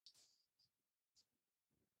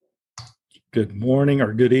Good morning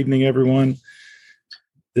or good evening, everyone.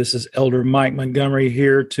 This is Elder Mike Montgomery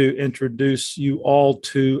here to introduce you all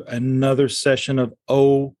to another session of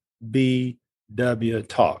OBW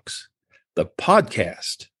Talks, the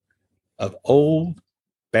podcast of Old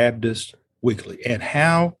Baptist Weekly, and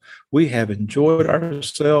how we have enjoyed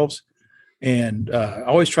ourselves. And I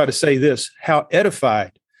always try to say this, how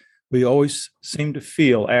edified we always seem to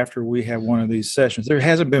feel after we have one of these sessions. There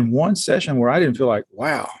hasn't been one session where I didn't feel like,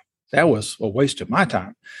 wow, that was a waste of my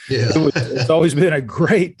time. Yeah. It's always been a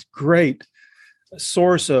great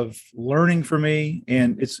source of learning for me.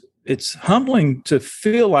 And it's humbling to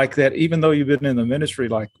feel like that, even though you've been in the ministry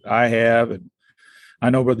like I have. And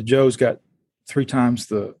I know Brother Joe's got 3 times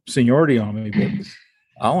the seniority on me, but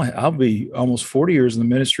I'll be almost 40 years in the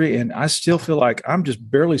ministry, and I still feel like I'm just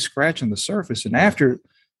barely scratching the surface. And after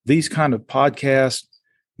these kind of podcasts,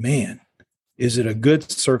 man, is it a good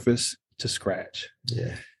surface to scratch?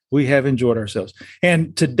 Yeah. We have enjoyed ourselves.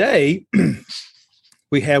 And today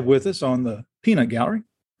we have with us on the peanut gallery,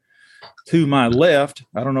 to my left,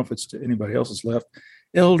 I don't know if it's to anybody else's left,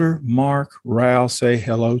 Elder Mark Rowell. Say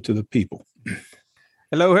hello to the people.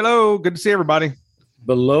 Hello. Good to see everybody.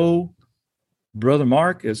 Below Brother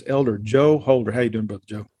Mark is Elder Joe Holder. How you doing, Brother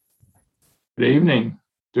Joe? Good evening.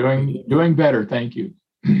 Doing better. Thank you.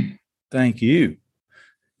 Thank you.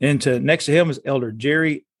 And next to him is Elder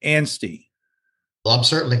Jerry Anstey. Well, I'm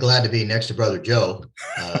certainly glad to be next to Brother Joe.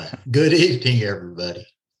 Good evening, everybody.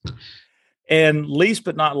 And last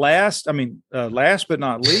but not least,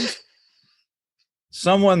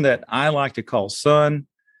 someone that I like to call son,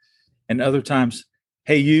 and other times,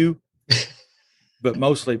 hey, you, but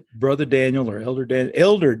mostly Brother Daniel or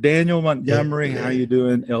Elder Daniel Montgomery. How you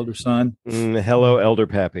doing, Elder Son? Hello, Elder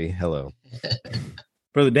Pappy. Hello.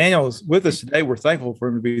 Brother Daniel is with us today. We're thankful for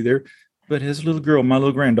him to be there. But his little girl, my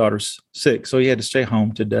little granddaughter's sick, so he had to stay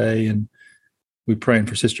home today. And we're praying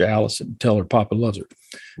for Sister Allison. Tell her Papa loves her.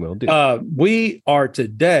 Will do. We are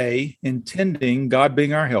today intending, God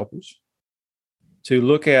being our helpers, to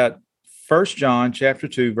look at 1 John chapter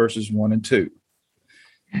 2, verses 1 and 2.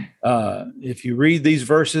 If you read these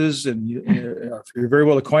verses and if you're very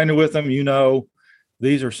well acquainted with them, you know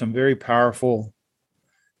these are some very powerful,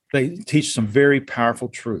 they teach some very powerful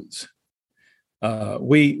truths.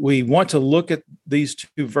 We want to look at these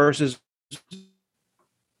 2 verses.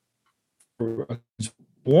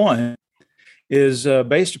 One is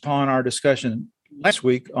based upon our discussion last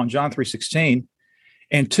week on John 3:16,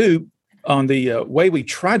 and 2 on the way we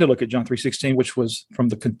tried to look at John 3:16, which was from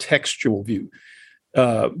the contextual view.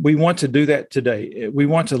 We want to do that today. We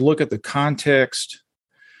want to look at the context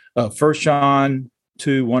of 1 John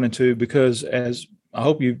 2, 1 and 2, because as I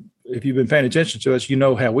hope if you've been paying attention to us, you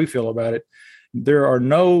know how we feel about it. There's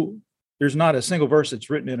not a single verse that's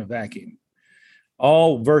written in a vacuum.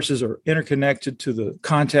 All verses are interconnected to the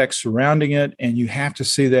context surrounding it, and you have to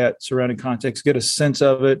see that surrounding context, get a sense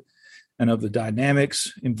of it and of the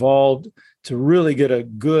dynamics involved to really get a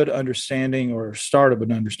good understanding or start of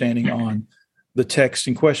an understanding on the text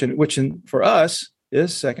in question, which for us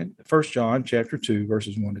is 1 John chapter 2,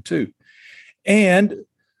 verses 1 to 2. And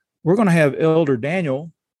we're going to have Elder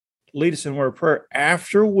Daniel lead us in a word of prayer,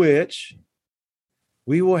 after which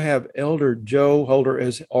we will have Elder Joe Holder,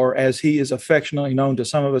 as he is affectionately known to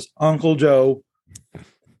some of us, Uncle Joe,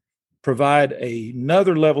 provide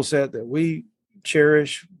another level set that we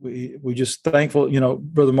cherish. We just thankful,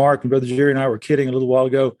 Brother Mark and Brother Jerry and I were kidding a little while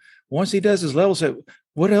ago. Once he does his level set,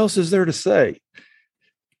 what else is there to say?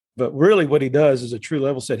 But really what he does is a true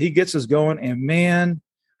level set. He gets us going, and man,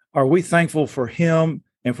 are we thankful for him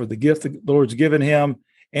and for the gift the Lord's given him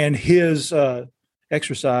and his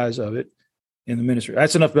exercise of it in the ministry.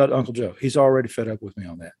 That's enough about Uncle Joe. He's already fed up with me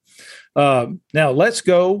on that. Now let's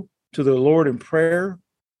go to the Lord in prayer.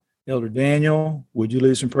 Elder Daniel, would you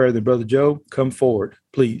lead us in prayer? Then Brother Joe, come forward,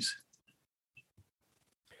 please.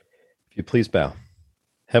 If you please bow.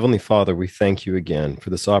 Heavenly Father, we thank you again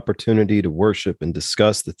for this opportunity to worship and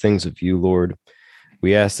discuss the things of you, Lord.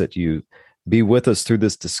 We ask that you be with us through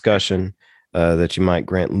this discussion, that you might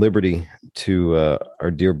grant liberty to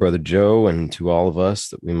our dear Brother Joe and to all of us,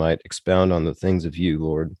 that we might expound on the things of you,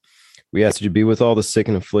 Lord. We ask that you be with all the sick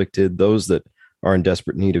and afflicted, those that are in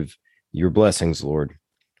desperate need of your blessings, Lord,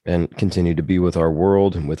 and continue to be with our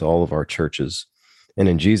world and with all of our churches. And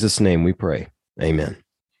in Jesus' name we pray. Amen.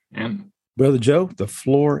 And Brother Joe, the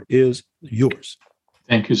floor is yours.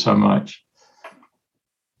 thank you so much.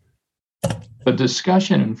 The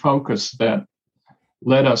discussion and focus that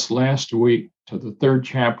led us last week to the 3rd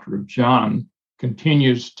chapter of John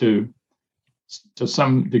continues to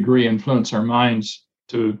some degree influence our minds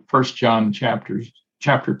to 1 John chapter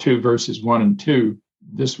 2, verses 1 and 2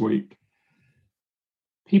 this week.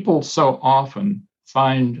 People so often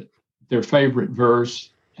find their favorite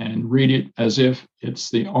verse and read it as if it's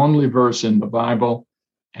the only verse in the Bible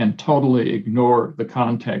and totally ignore the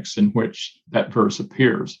context in which that verse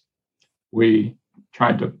appears. We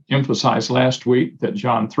tried to emphasize last week that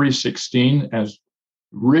John 3:16, as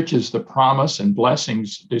rich as the promise and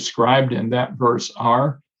blessings described in that verse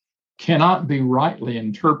are, cannot be rightly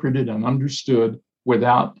interpreted and understood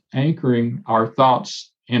without anchoring our thoughts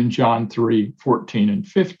in John 3:14 and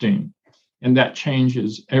 15. And that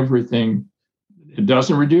changes everything. It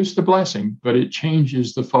doesn't reduce the blessing, but it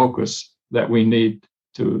changes the focus that we need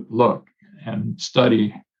to look and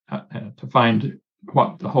study to find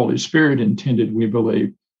what the Holy Spirit intended, we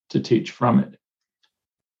believe, to teach from it.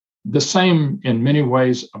 The same, in many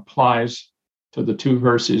ways, applies to the two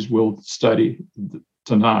verses we'll study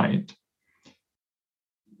tonight.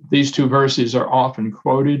 These two verses are often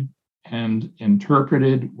quoted and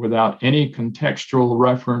interpreted without any contextual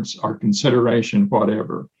reference or consideration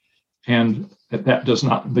whatever, and that does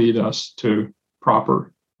not lead us to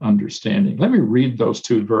proper understanding. Let me read those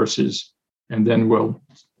two verses, and then we'll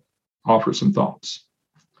offer some thoughts.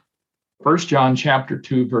 1 John chapter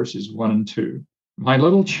 2, verses 1 and 2. My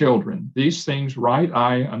little children, these things write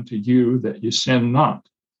I unto you, that you sin not.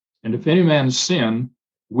 And if any man sin,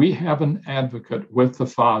 we have an advocate with the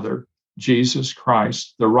Father, Jesus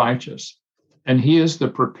Christ the righteous. And he is the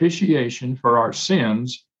propitiation for our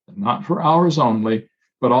sins, not for ours only,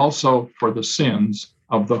 but also for the sins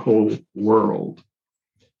of the whole world.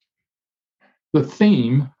 The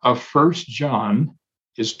theme of 1 John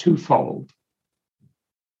is twofold.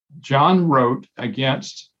 John wrote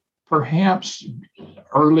against perhaps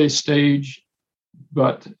early stage,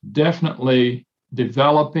 but definitely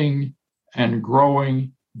developing and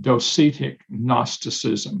growing Docetic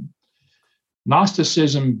Gnosticism.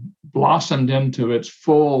 Gnosticism blossomed into its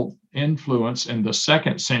full influence in the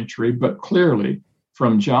 2nd century, but clearly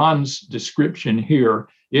from John's description here,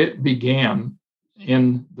 it began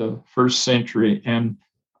in the 1st century and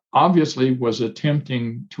obviously was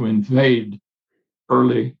attempting to invade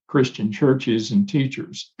early Christian churches and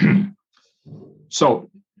teachers.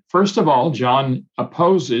 So, first of all, John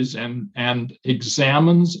opposes and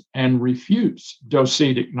examines and refutes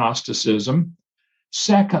Docetic Gnosticism.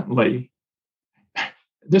 Secondly,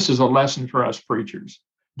 this is a lesson for us preachers.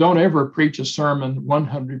 Don't ever preach a sermon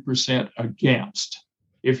 100% against.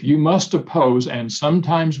 If you must oppose, and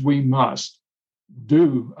sometimes we must,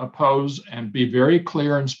 do oppose and be very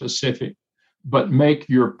clear and specific, but make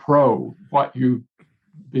your pro what you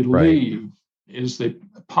believe is the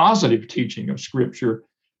positive teaching of Scripture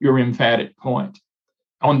your emphatic point.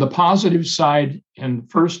 On the positive side, in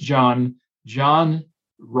 1 John, John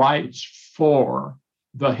writes for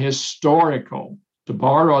the historical, to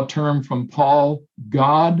borrow a term from Paul,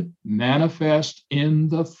 God manifest in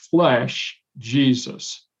the flesh,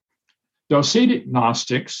 Jesus. Docetic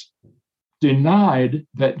Gnostics denied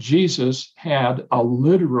that Jesus had a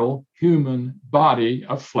literal human body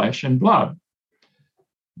of flesh and blood.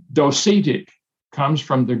 Docetic comes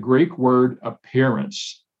from the Greek word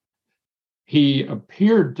appearance. He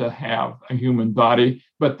appeared to have a human body,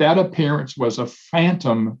 but that appearance was a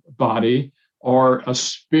phantom body or a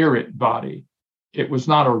spirit body. It was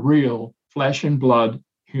not a real flesh and blood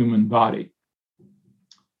human body.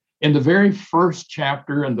 In the very first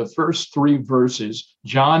chapter and the first 3 verses,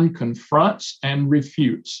 John confronts and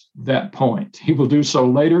refutes that point. He will do so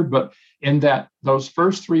later, but in those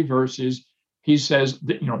first 3 verses, he says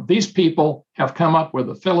that, these people have come up with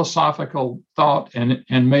a philosophical thought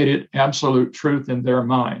and made it absolute truth in their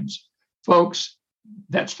minds. Folks,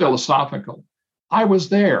 that's philosophical. I was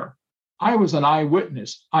there. I was an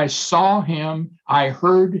eyewitness. I saw him. I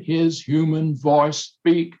heard his human voice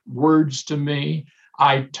speak words to me.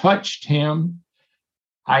 I touched him.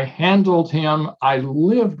 I handled him. I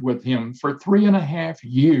lived with him for 3.5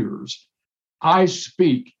 years. I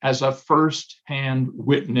speak as a first-hand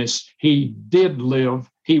witness. He did live.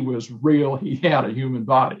 He was real. He had a human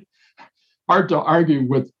body. Hard to argue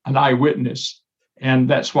with an eyewitness, and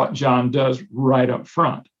that's what John does right up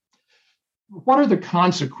front. What are the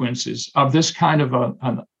consequences of this kind of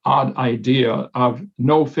an odd idea of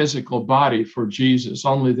no physical body for Jesus,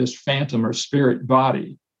 only this phantom or spirit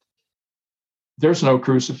body? There's no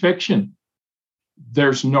crucifixion.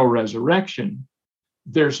 There's no resurrection.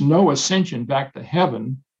 There's no ascension back to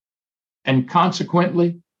heaven. And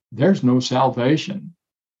consequently, there's no salvation.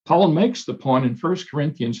 Paul makes the point in 1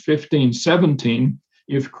 Corinthians 15:17,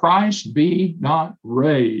 if Christ be not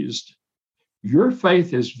raised, your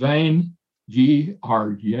faith is vain, ye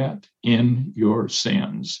are yet in your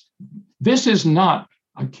sins. This is not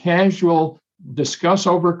a casual discuss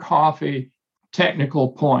over coffee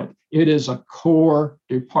technical point. It is a core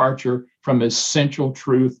departure from essential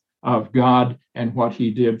truth of God and what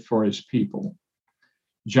he did for his people.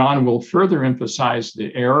 John will further emphasize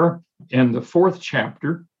the error in the 4th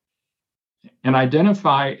chapter and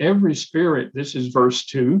identify every spirit, this is verse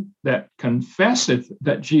 2, that confesseth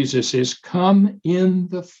that Jesus is come in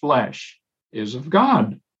the flesh is of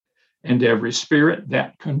God, and every spirit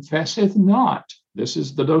that confesseth not, this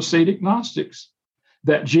is the Docetic Gnostics,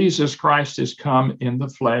 that Jesus Christ is come in the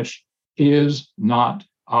flesh is not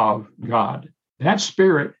of God. That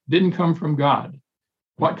spirit didn't come from God.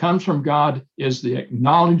 What comes from God is the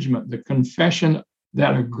acknowledgement, the confession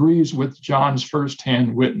that agrees with John's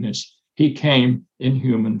firsthand witness. He came in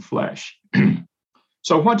human flesh.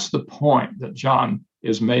 So what's the point that John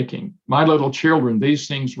is making? My little children, these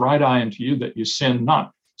things write I unto you that you sin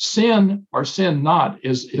not. Sin or sin not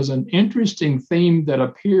is an interesting theme that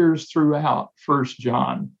appears throughout 1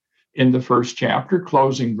 John. In the 1st chapter,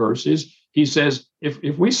 closing verses, he says,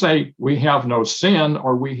 if we say we have no sin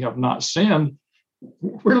or we have not sinned,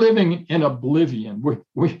 we're living in oblivion.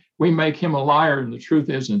 We make him a liar and the truth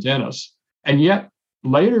isn't in us. And yet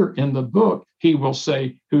later in the book, he will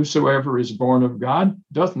say, whosoever is born of God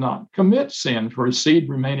doth not commit sin, for his seed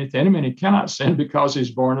remaineth in him, and he cannot sin because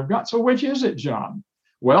he's born of God. So which is it, John?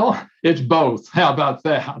 Well, it's both. How about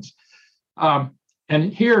that?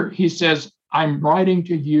 And here he says, I'm writing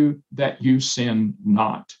to you that you sin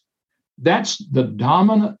not. That's the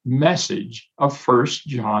dominant message of 1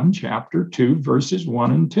 John chapter 2, verses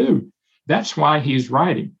 1 and 2. That's why he's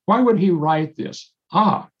writing. Why would he write this?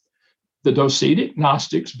 The Docetic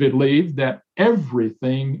Gnostics believed that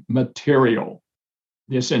everything material,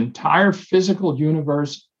 this entire physical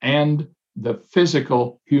universe and the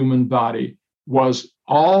physical human body, was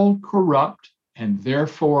all corrupt and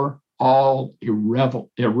therefore all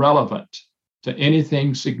irrelevant to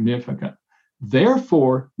anything significant.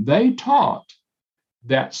 Therefore, they taught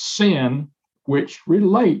that sin, which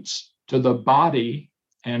relates to the body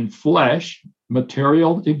and flesh,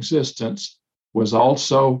 material existence, was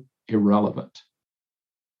also irrelevant.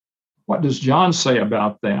 What does John say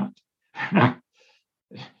about that?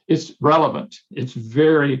 It's relevant. It's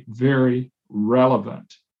very, very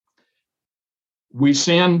relevant. We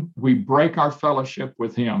sin, we break our fellowship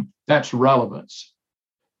with him. That's relevance.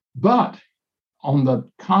 But on the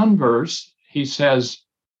converse, he says,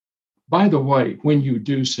 by the way, when you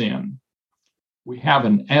do sin, we have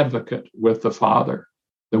an advocate with the Father.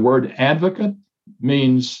 The word advocate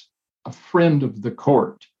means a friend of the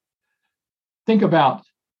court. Think about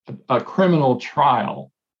a criminal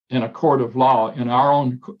trial in a court of law in our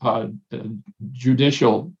own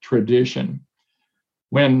judicial tradition.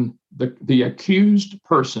 When the accused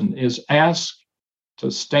person is asked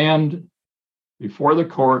to stand before the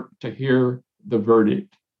court to hear the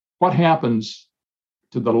verdict, what happens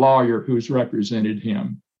to the lawyer who's represented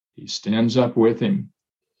him? He stands up with him.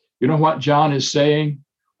 You know what John is saying?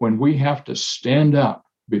 When we have to stand up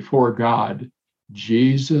before God,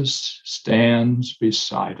 Jesus stands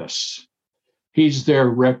beside us. He's there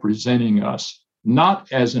representing us,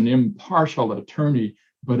 not as an impartial attorney,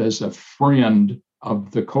 but as a friend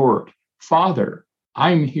of the court. Father,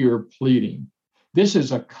 I'm here pleading. This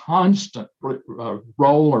is a constant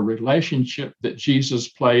role or relationship that Jesus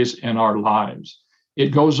plays in our lives. It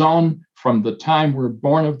goes on from the time we're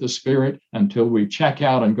born of the Spirit until we check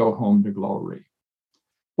out and go home to glory.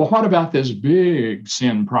 Well, what about this big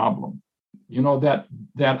sin problem? You know, that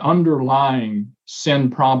underlying sin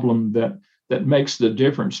problem that makes the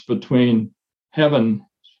difference between heaven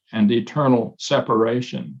and eternal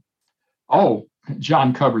separation. Oh,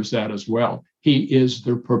 John covers that as well. He is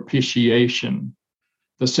the propitiation.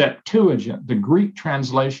 The Septuagint, the Greek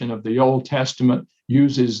translation of the Old Testament,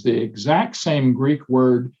 uses the exact same Greek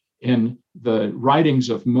word in the writings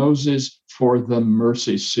of Moses for the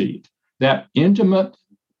mercy seat. That intimate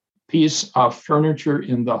piece of furniture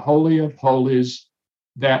in the Holy of Holies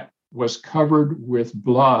that was covered with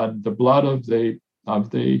blood, the blood of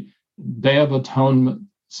the Day of Atonement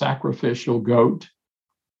sacrificial goat,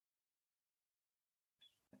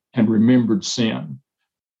 and remembered sin.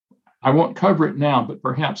 I won't cover it now, but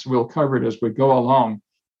perhaps we'll cover it as we go along.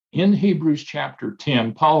 In Hebrews chapter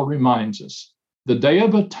 10, Paul reminds us the Day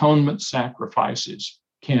of Atonement sacrifices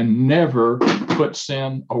can never put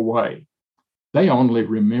sin away. They only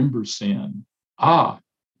remember sin.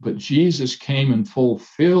 But Jesus came and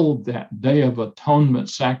fulfilled that Day of Atonement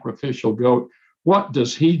sacrificial goat. What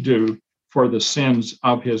does he do for the sins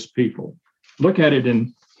of his people? Look at it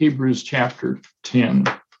in Hebrews chapter 10.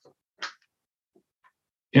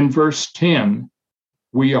 In verse 10,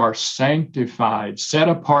 we are sanctified, set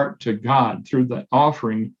apart to God through the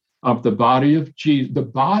offering of the body of Jesus, the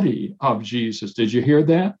body of Jesus. Did you hear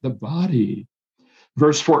that? The body.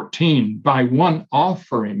 Verse 14, by one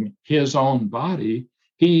offering his own body,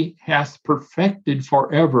 he hath perfected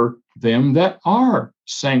forever them that are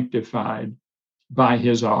sanctified by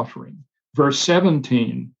his offering. Verse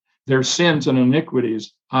 17, their sins and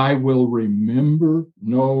iniquities I will remember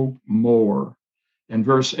no more. And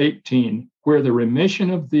verse 18, where the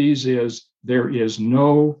remission of these is, there is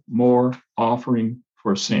no more offering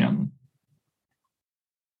for sin.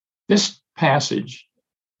 This passage,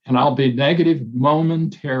 and I'll be negative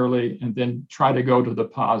momentarily and then try to go to the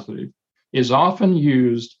positive, is often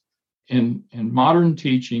used in modern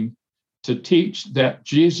teaching to teach that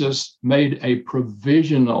Jesus made a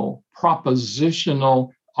propositional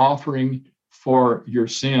offering for your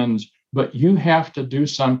sins, but you have to do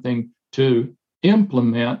something to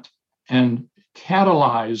implement and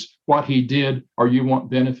catalyze what he did, or you won't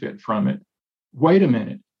benefit from it. Wait a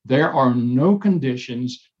minute. There are no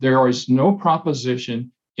conditions. There is no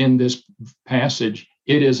proposition in this passage.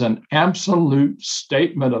 It is an absolute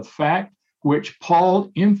statement of fact, which Paul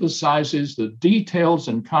emphasizes the details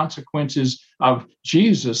and consequences of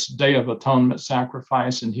Jesus' Day of Atonement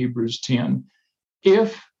sacrifice in Hebrews 10.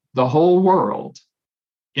 If the whole world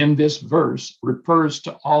in this verse refers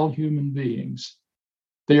to all human beings,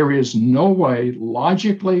 there is no way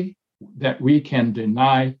logically that we can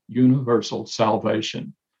deny universal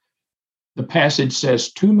salvation. The passage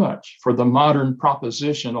says too much for the modern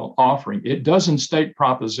propositional offering. It doesn't state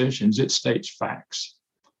propositions, it states facts.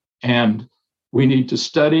 And we need to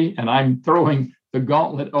study, and I'm throwing the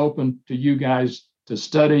gauntlet open to you guys to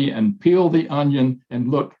study and peel the onion and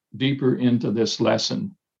look deeper into this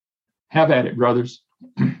lesson. Have at it, brothers.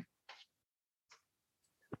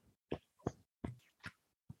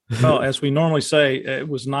 Well, as we normally say, it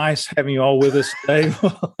was nice having you all with us today.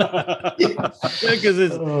 Because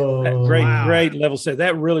it's great level set.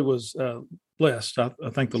 That really was blessed. I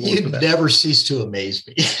thank the Lord for that. You never cease to amaze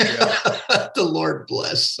me. The Lord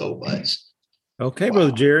bless so much. Okay, wow.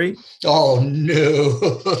 Brother Jerry. Oh, no.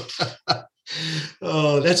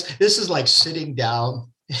 This is like sitting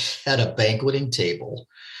down at a banqueting table,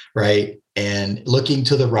 right? And looking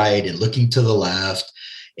to the right and looking to the left,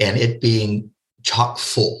 and it being chock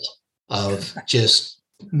full of just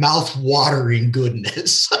mouth-watering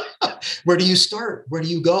goodness. Where do you start? Where do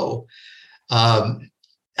you go? I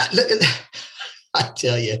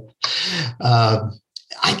tell you,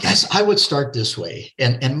 I guess I would start this way.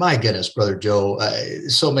 And my goodness, Brother Joe,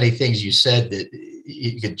 so many things you said that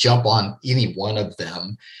you could jump on any one of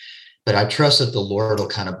them. But I trust that the Lord will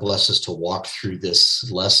kind of bless us to walk through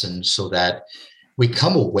this lesson so that we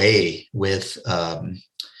come away with a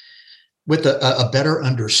better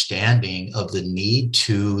understanding of the need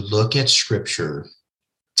to look at Scripture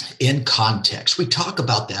in context. We talk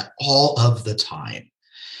about that all of the time.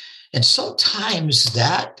 And sometimes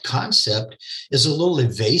that concept is a little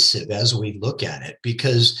evasive as we look at it,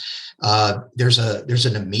 because there's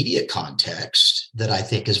an immediate context that I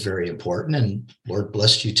think is very important. And Lord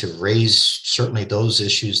bless you to raise certainly those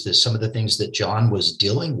issues, that some of the things that John was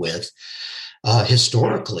dealing with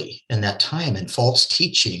historically in that time, and false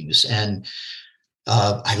teachings. And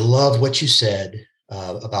I love what you said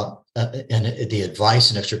about and the advice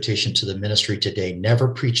and exhortation to the ministry today: never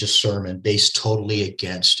preach a sermon based totally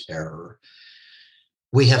against error.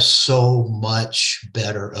 We have so much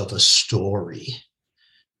better of a story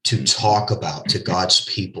to talk about to God's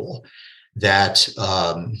people, that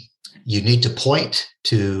you need to point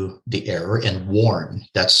to the error and warn.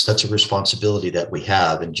 That's a responsibility that we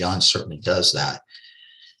have, and John certainly does that.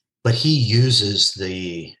 But he uses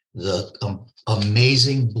the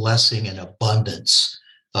amazing blessing and abundance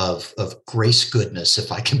of grace goodness,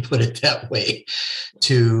 if I can put it that way,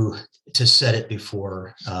 to set it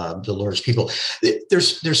before the Lord's people.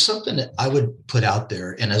 There's something that I would put out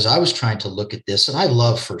there, and as I was trying to look at this, and I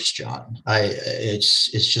love First John. It's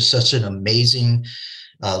just such an amazing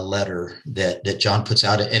letter that John puts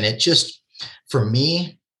out, and it just, for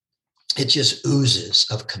me, it just oozes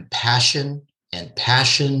of compassion and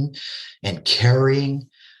passion and caring,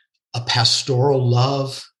 a pastoral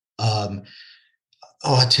love.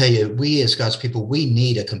 I tell you, we as God's people, we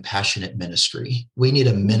need a compassionate ministry. We need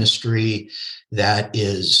a ministry that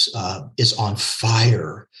is on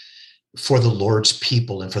fire for the Lord's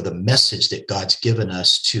people and for the message that God's given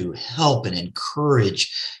us to help and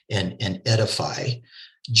encourage and edify.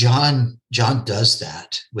 John does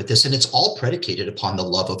that with this, and it's all predicated upon the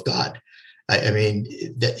love of God. I mean,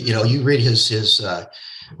 you read his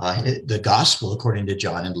the gospel according to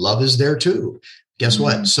John, and love is there too. Guess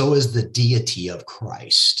what? So is the deity of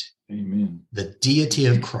Christ. Amen. The deity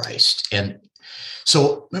of Christ. And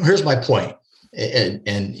So here's my point.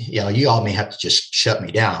 And you all may have to just shut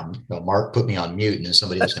me down. Mark put me on mute and then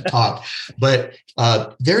somebody else can talk. But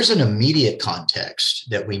there's an immediate context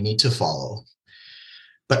that we need to follow.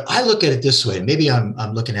 But I look at it this way. Maybe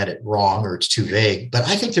I'm looking at it wrong or it's too vague, but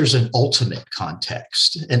I think there's an ultimate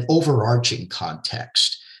context, an overarching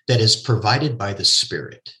context that is provided by the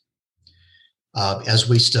Spirit as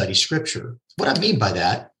we study Scripture. What I mean by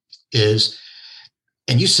that is,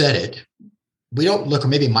 and you said it, we don't look, or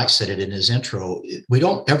maybe Mike said it in his intro, we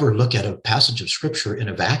don't ever look at a passage of Scripture in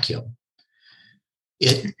a vacuum.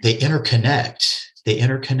 They interconnect.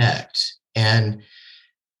 And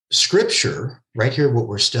Scripture, right here, what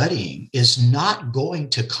we're studying, is not going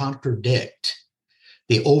to contradict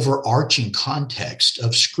the overarching context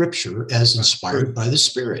of Scripture as inspired by the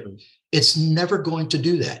Spirit. It's never going to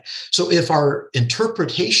do that. So if our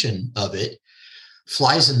interpretation of it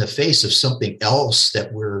flies in the face of something else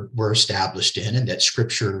that we're established in and that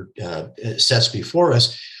Scripture sets before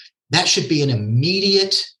us, that should be an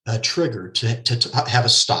immediate trigger to have a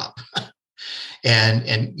stop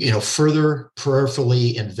and further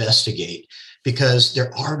prayerfully investigate, because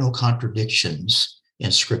there are no contradictions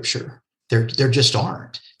in Scripture. There just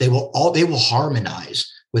aren't. They will harmonize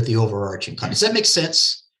with the overarching context. Does that make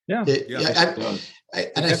sense? Yeah.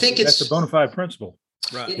 I think that's a bona fide principle.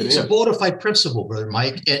 Right. It's a bona fide principle, Brother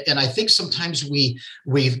Mike. And I think sometimes we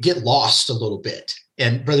get lost a little bit.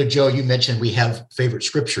 And Brother Joe, you mentioned we have favorite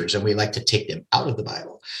scriptures and we like to take them out of the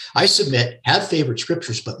Bible. I submit, have favorite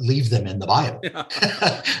scriptures, but leave them in the Bible.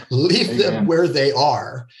 Leave them where they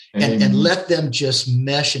are and let them just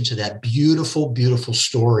mesh into that beautiful, beautiful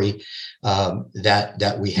story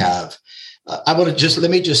that we have.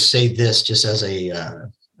 Let me just say this just as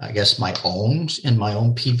I guess my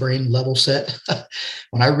own pea brain level set.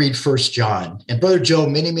 When I read 1 John, and Brother Joe,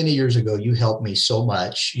 many, many years ago, you helped me so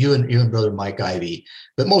much, you and Brother Mike Ivy,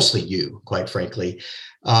 but mostly you, quite frankly,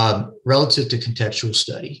 relative to contextual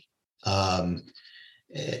study.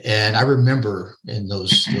 And I remember in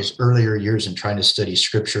those earlier years in trying to study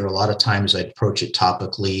Scripture, a lot of times I'd approach it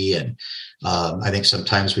topically. And I think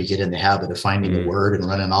sometimes we get in the habit of finding the word and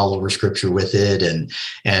running all over Scripture with it.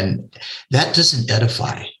 And that doesn't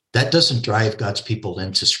edify. That doesn't drive God's people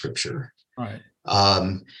into Scripture. Right.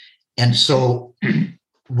 And so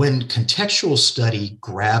when contextual study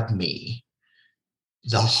grabbed me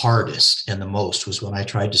the hardest and the most was when I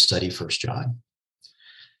tried to study 1 John.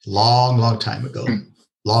 Long time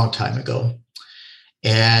ago.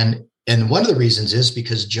 And one of the reasons is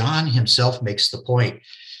because John himself makes the point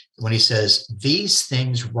when he says, "These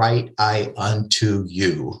things write I unto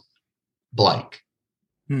you," blank.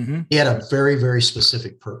 Mm-hmm. He had a very, very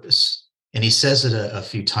specific purpose. And he says it a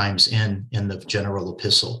few times in the general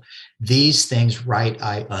epistle. "These things write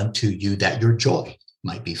I unto you, that your joy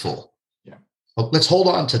might be full." Yeah. Well, let's hold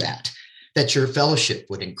on to that your fellowship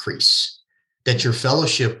would increase, that your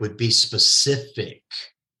fellowship would be specific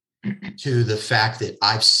to the fact that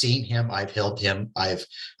I've seen him, I've held him, I've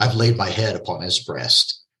laid my head upon his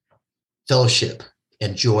breast. Fellowship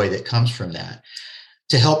and joy that comes from that.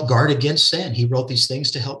 To help guard against sin. He wrote these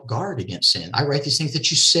things to help guard against sin. I write these things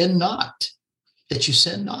that you sin not,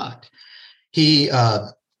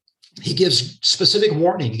 He gives specific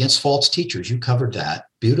warning against false teachers. You covered that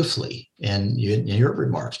beautifully in your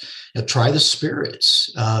remarks. Try the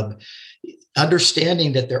spirits.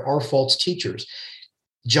 Understanding that there are false teachers.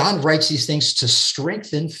 John writes these things to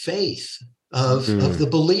strengthen faith of the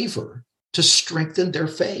believer, to strengthen their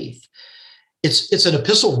faith. It's an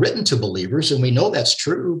epistle written to believers, and we know that's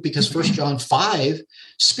true because 1 John 5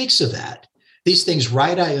 speaks of that. "These things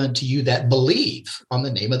write I unto you that believe on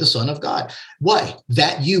the name of the Son of God." Why?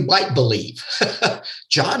 That you might believe.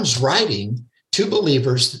 John's writing to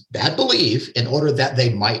believers that believe in order that they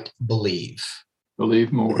might believe.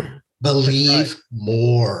 Believe more. Believe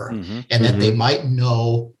more. And that they might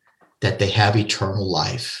know that they have eternal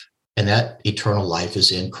life, and that eternal life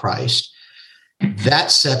is in Christ. That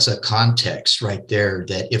sets a context right there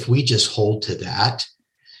that if we just hold to that,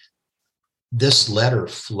 this letter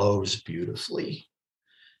flows beautifully.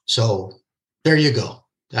 So there you go.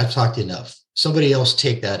 I've talked enough. Somebody else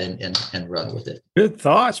take that and run with it. Good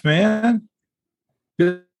thoughts, man.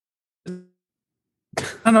 Good.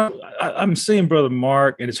 I know I'm seeing Brother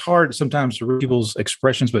Mark, and it's hard sometimes to read people's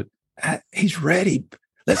expressions, but he's ready.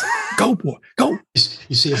 Let's go, boy. Go.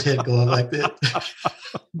 You see his head going like that.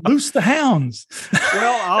 Loose the hounds.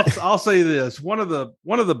 Well, I'll say this: one of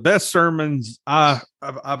the best sermons I've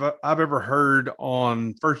ever heard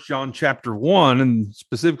on 1 John chapter 1, and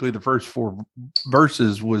specifically the first 4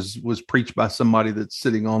 verses, was preached by somebody that's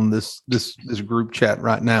sitting on this group chat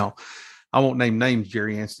right now. I won't name names,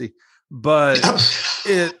 Jerry Anstey, but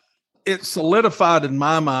it solidified in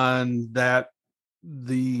my mind that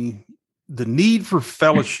the need for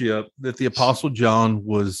fellowship that the Apostle John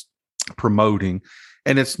was promoting,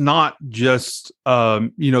 and it's not just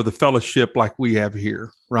the fellowship like we have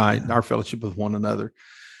here, right? Our fellowship with one another,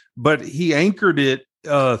 but he anchored it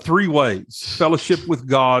three ways: fellowship with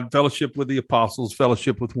God, fellowship with the apostles,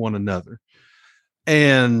 fellowship with one another.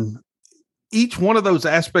 And each one of those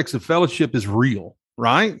aspects of fellowship is real,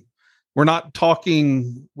 right? We're not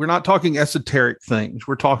talking esoteric things.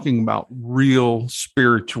 We're talking about real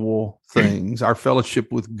spiritual things. Our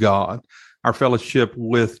fellowship with God, our fellowship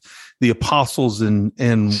with the apostles and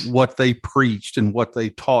what they preached and what they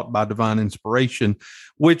taught by divine inspiration,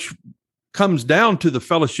 which comes down to the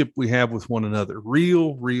fellowship we have with one another.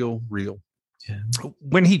 Real. Yeah.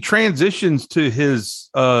 When he transitions to his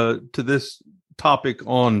to this topic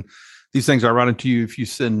on these things I write unto you if you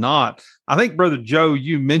sin not, I think, Brother Joe,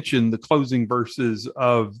 you mentioned the closing verses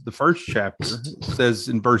of the first chapter. It says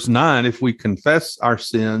in verse 9, if we confess our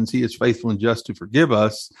sins, he is faithful and just to forgive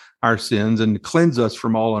us our sins and to cleanse us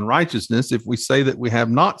from all unrighteousness. If we say that we have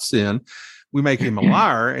not sinned, we make him a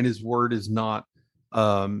liar and his word is not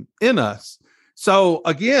in us. So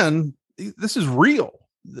again, this is real.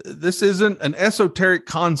 This isn't an esoteric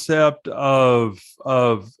concept of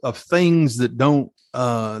things that don't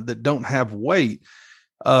have weight.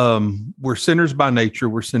 We're sinners by nature.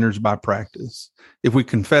 We're sinners by practice. If we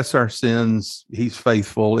confess our sins, he's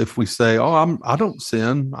faithful. If we say, "Oh, I don't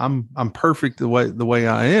sin. I'm perfect the way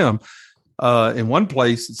I am," in one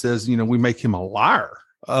place it says, we make him a liar,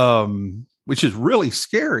 which is really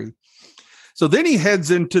scary. So then he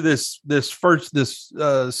heads into this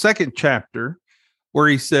second chapter, where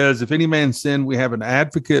he says, if any man sin, we have an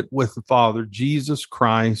advocate with the Father, Jesus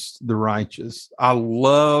Christ, the righteous. I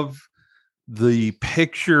love the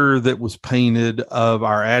picture that was painted of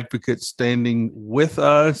our advocate standing with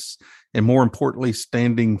us, and more importantly,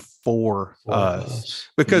 standing for us.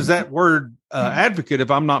 Because that word advocate,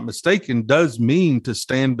 if I'm not mistaken, does mean to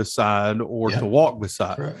stand beside or to walk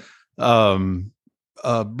beside.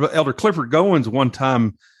 Elder Clifford Goins one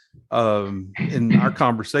time in our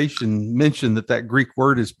conversation mentioned that Greek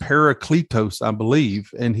word is parakletos, I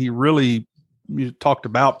believe, and he really talked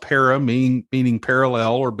about para meaning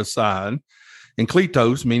parallel or beside, and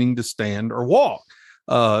kletos meaning to stand or walk.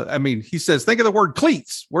 He says, think of the word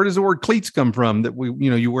cleats. Where does the word cleats come from that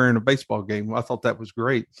you wear in a baseball game? Well, I thought that was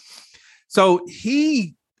great. So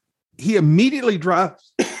he immediately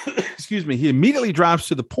drives, he immediately drives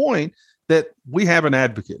to the point that we have an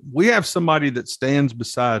advocate. We have somebody that stands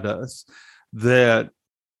beside us, that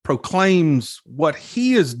proclaims what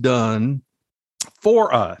he has done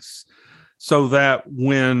for us, so that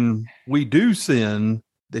when we do sin,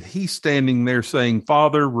 that he's standing there saying,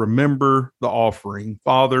 Father, remember the offering.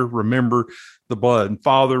 Father, remember the blood.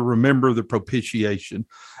 Father, remember the propitiation.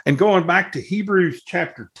 And going back to Hebrews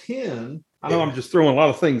chapter 10, I know I'm just throwing a lot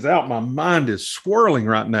of things out. My mind is swirling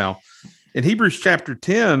right now. In Hebrews chapter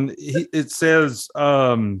 10, it says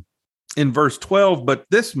in verse 12, but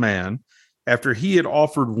this man, after he had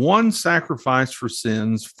offered one sacrifice for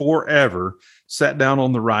sins forever, sat down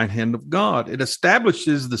on the right hand of God. It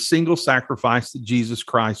establishes the single sacrifice that Jesus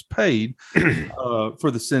Christ paid for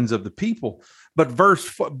the sins of the people.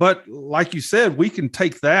 But like you said, we can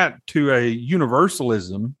take that to a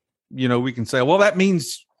universalism. We can say, well, that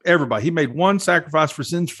means everybody. He made one sacrifice for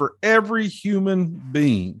sins for every human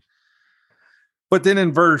being. But then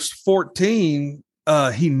in verse 14,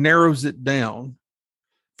 he narrows it down.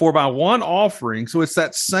 For by one offering, so it's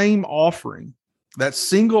that same offering, that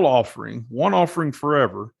single offering, one offering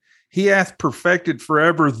forever, he hath perfected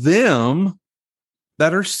forever them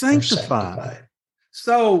that are sanctified.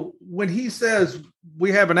 So when he says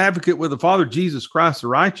we have an advocate with the Father, Jesus Christ the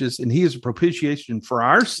righteous, and he is a propitiation for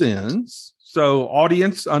our sins. So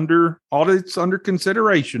audience under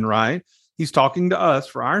consideration, right? He's talking to us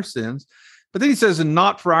for our sins. But then he says, and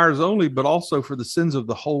not for ours only, but also for the sins of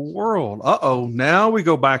the whole world. Now we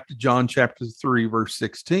go back to John chapter 3, verse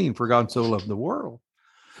 16, for God so loved the world.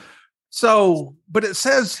 So, but it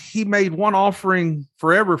says he made one offering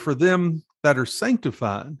forever for them that are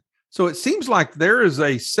sanctified. So it seems like there is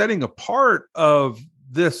a setting apart of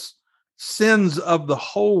this sins of the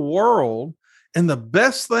whole world. And the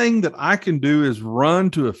best thing that I can do is run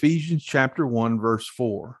to Ephesians chapter 1, verse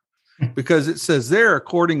 4. Because it says there,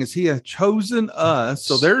 according as he hath chosen us.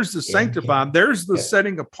 So there's the sanctified, there's the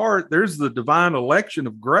setting apart, there's the divine election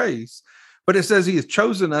of grace. But it says he has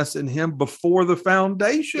chosen us in him before the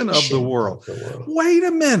foundation of the world. Wait a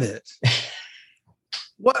minute.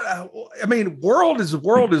 World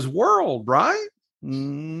is world, right?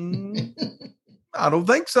 I don't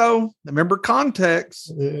think so. Remember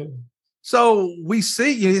context. So we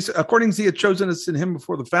see, according as he had chosen us in him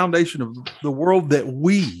before the foundation of the world, that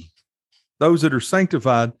we, those that are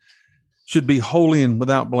sanctified, should be holy and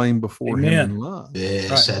without blame before him in love.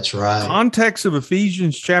 Yes, that's right. Context of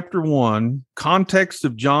Ephesians chapter 1, context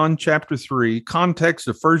of John chapter 3, context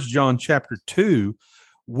of 1 John chapter 2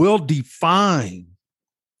 will define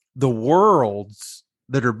the worlds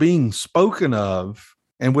that are being spoken of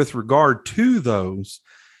and with regard to those.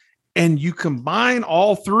 And you combine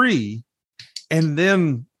all three, and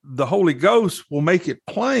then the Holy Ghost will make it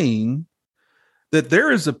plain that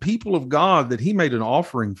there is a people of God that he made an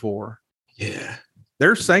offering for. Yeah.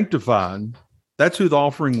 They're sanctified. That's who the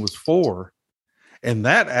offering was for. And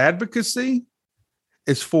that advocacy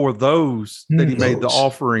is for those that he made the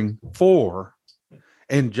offering for.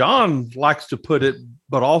 And John likes to put it,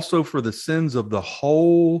 but also for the sins of the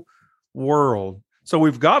whole world. So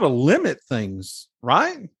we've got to limit things,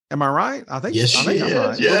 right? Am I right? I think I'm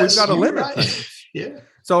right. Yes, we've got to limit right. things. Yeah.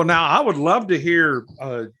 So now I would love to hear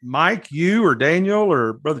Mike, you or Daniel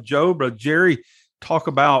or Brother Joe, Brother Jerry talk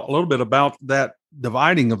about a little bit about that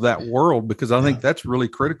dividing of that world, because I think that's really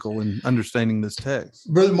critical in understanding this text.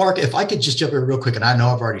 Brother Mark, if I could just jump in real quick, and I know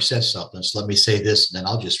I've already said something, so let me say this and then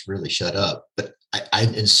I'll just really shut up. But I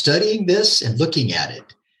in studying this and looking at it,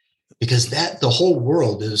 because the whole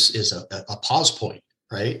world is a pause point,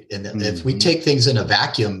 right? And if we take things in a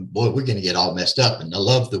vacuum, boy, we're going to get all messed up. And I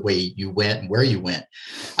love the way you went and where you went.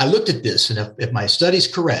 I looked at this, and if my study's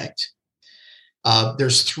correct,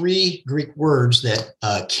 there's three Greek words that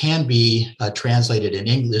can be translated in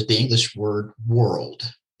English, the English word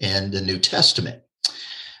world in the New Testament.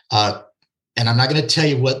 And I'm not going to tell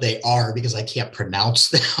you what they are because I can't pronounce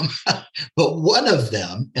them. But one of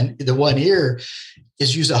them, and the one here,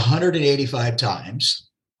 is used 185 times.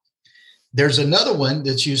 There's another one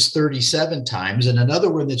that's used 37 times and another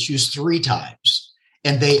one that's used 3 times.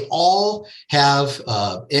 And they all have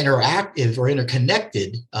interactive or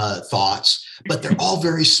interconnected thoughts, but they're all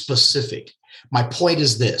very specific. My point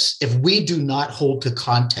is this: if we do not hold to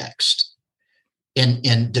context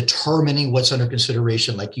in determining what's under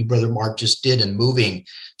consideration, like you, Brother Mark, just did, in moving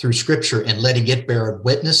through Scripture and letting it bear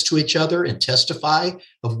witness to each other and testify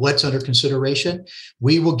of what's under consideration,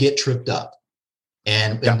 we will get tripped up,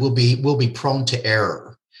 and we'll be prone to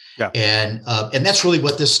error. Yeah. And that's really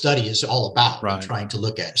what this study is all about, right, trying to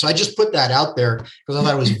look at. So I just put that out there because I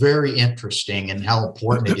thought it was very interesting and how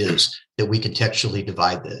important it is that we contextually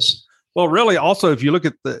divide this. Well, really, also, if you look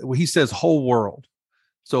at he says whole world.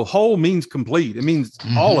 So whole means complete. It means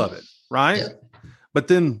all of it, right? Yeah. But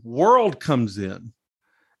then world comes in,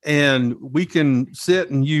 and we can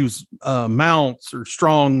sit and use Mounts or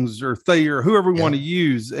Strongs or Thayer, whoever we want to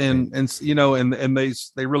use, and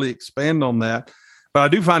they really expand on that. But I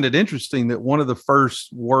do find it interesting that one of the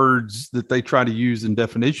first words that they try to use in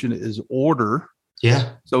definition is order.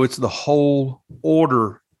 Yeah. So it's the whole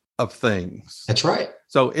order of things. That's right.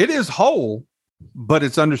 So it is whole, but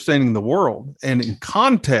it's understanding the world. And in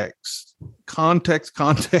context,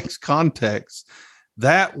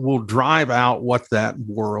 that will drive out what that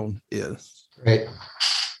world is. Right.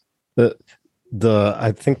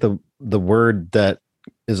 I think the word that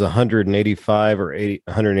is 185 or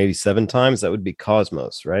 187 times, that would be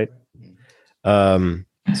cosmos, right?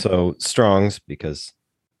 So Strong's, because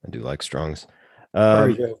I do like Strong's.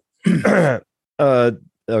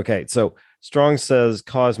 Okay, so Strong says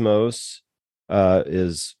cosmos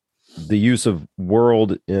is the use of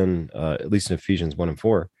world in at least in Ephesians 1 and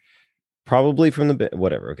 4, probably from the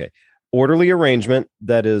whatever. Okay, orderly arrangement,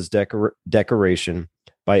 that is decoration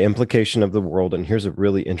by implication of the world. And here's a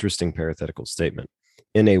really interesting parenthetical statement: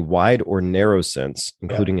 in a wide or narrow sense,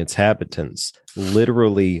 including its inhabitants,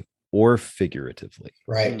 literally or figuratively.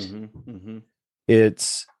 Right. Mm-hmm, mm-hmm.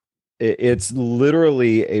 It's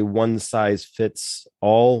literally a one size fits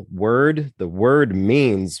all word. The word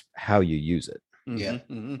means how you use it. Yeah.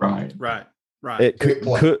 Mm-hmm. Right. It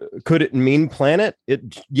could it mean planet? If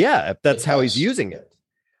that's how he's using it.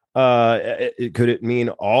 Could it mean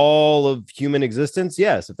all of human existence?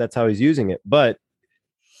 Yes, if that's how he's using it. But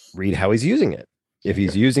read how he's using it. If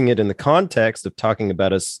he's using it in the context of talking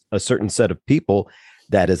about a certain set of people,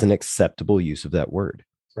 that is an acceptable use of that word.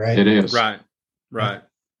 Right. It is. Right.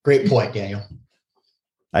 Great point, Daniel.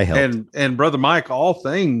 I helped. And Brother Mike, all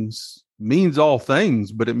things means all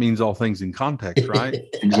things, but it means all things in context, right?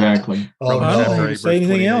 Exactly. I don't say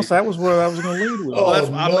anything else. That was where I was going to lead with.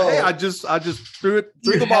 I just threw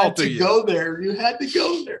the ball to you. Go there. You had to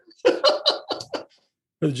go there.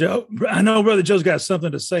 Brother Joe, I know Brother Joe's got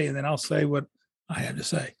something to say, and then I'll say what I have to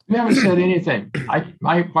say. You haven't said anything.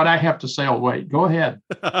 What I have to say will wait. Go ahead.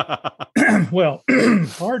 Well,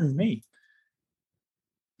 pardon me.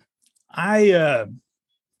 I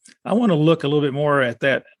want to look a little bit more at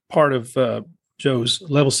that part of Joe's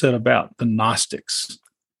level set about the Gnostics,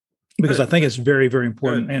 because I think it's very, very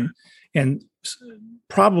important. And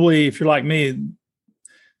probably if you're like me,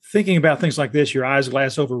 thinking about things like this, your eyes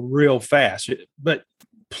glass over real fast. But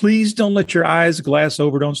please don't let your eyes glass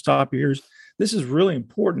over. Don't stop your ears. This is really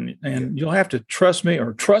important, and you'll have to trust me,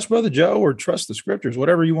 or trust Brother Joe, or trust the scriptures,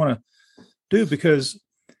 whatever you want to do, because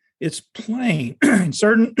it's plain in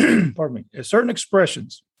certain, certain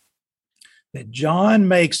expressions that John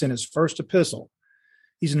makes in his first epistle.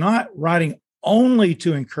 He's not writing only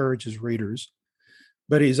to encourage his readers,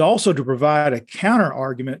 but he's also to provide a counter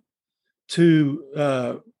argument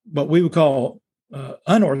to what we would call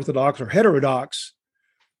unorthodox or heterodox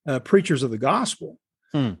preachers of the gospel,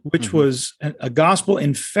 which was a gospel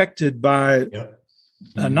infected by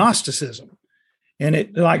Gnosticism. And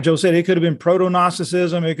it, like Joe said, it could have been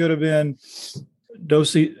proto-Gnosticism. It could have been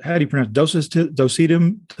how do you pronounce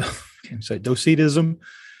Docetism? Can't say Docetism.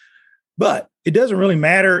 But it doesn't really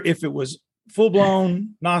matter if it was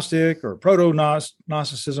full-blown Gnostic or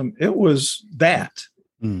proto-Gnosticism. It was that.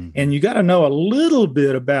 And you got to know a little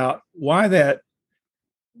bit about why that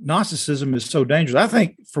Gnosticism is so dangerous. I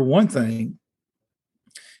think, for one thing,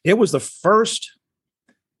 it was the first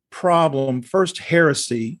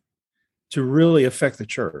heresy to really affect the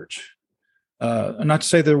church. Not to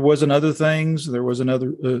say there wasn't other things, there was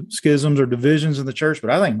another schisms or divisions in the church,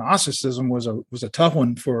 but I think Gnosticism was a tough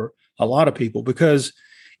one for a lot of people, because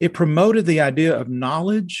it promoted the idea of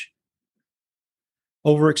knowledge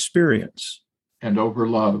over experience and over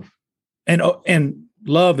love. And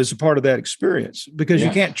love is a part of that experience, because you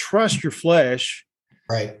can't trust your flesh,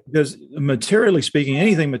 right? Because materially speaking,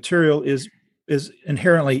 anything material is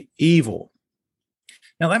inherently evil.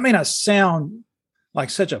 Now, that may not sound like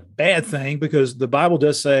such a bad thing, because the Bible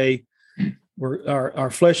does say our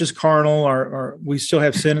flesh is carnal, we still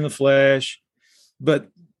have sin in the flesh. But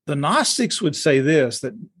the Gnostics would say this,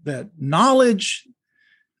 that knowledge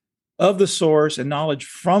of the source and knowledge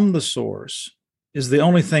from the source is the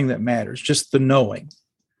only thing that matters, just the knowing.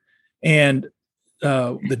 And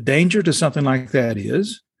the danger to something like that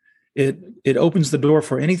is it opens the door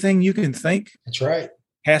for anything you can think. That's right.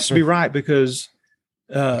 Has to be right, because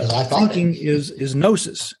thinking is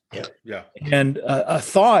gnosis. Yeah. And a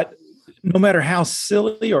thought, no matter how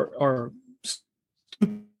silly or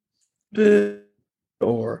stupid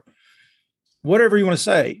or whatever you want to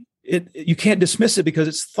say, you can't dismiss it, because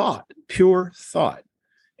it's thought, pure thought.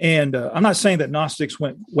 And I'm not saying that Gnostics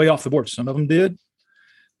went way off the board. Some of them did.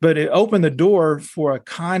 But it opened the door for a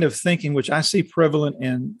kind of thinking which I see prevalent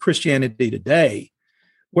in Christianity today,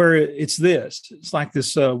 where it's like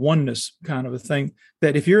this oneness kind of a thing,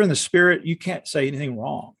 that if you're in the Spirit, you can't say anything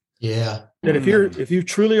wrong. Yeah. That if you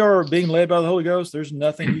truly are being led by the Holy Ghost, there's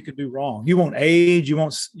nothing you can do wrong. You won't age,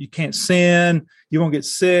 you can't sin, you won't get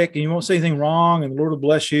sick, and you won't say anything wrong, and the Lord will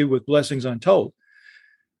bless you with blessings untold.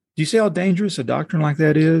 Do you see how dangerous a doctrine like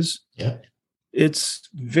that is? Yeah. It's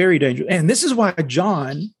very dangerous. And this is why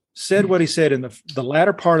John said what he said in the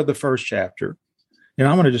latter part of the first chapter. And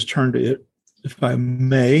I'm going to just turn to it, if I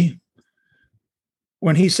may.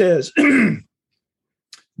 When he says, and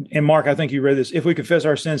Mark, I think you read this, if we confess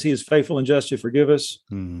our sins, he is faithful and just to forgive us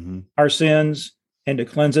our sins and to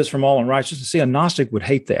cleanse us from all unrighteousness. See, a Gnostic would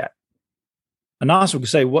hate that. A Gnostic would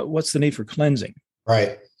say, what's the need for cleansing?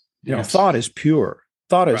 Right. Thought is pure.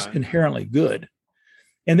 Thought is inherently good.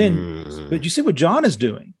 And then, but you see what John is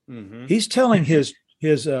doing? He's telling his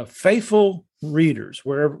faithful readers,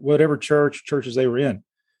 whatever churches they were in,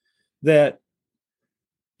 that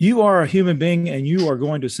you are a human being and you are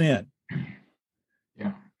going to sin.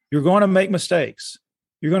 Yeah. You're going to make mistakes.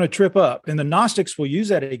 You're going to trip up. And the Gnostics will use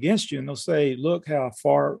that against you, and they'll say, look how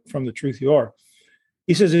far from the truth you are.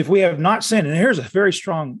 He says, if we have not sinned, and here's a very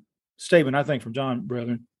strong statement, I think, from John,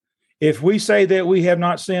 brethren. If we say that we have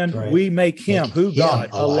not sinned, we make him, God,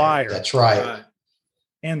 a liar. That's right.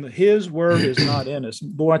 And his word is not in us.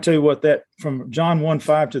 Boy, I tell you what, that from John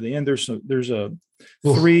 1:5 to the end, there's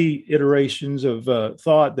three iterations of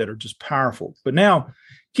thought that are just powerful. But now,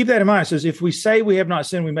 keep that in mind. It says, if we say we have not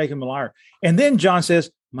sinned, we make him a liar. And then John says,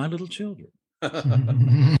 my little children,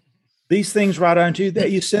 these things write unto you that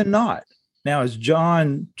you sin not. Now, is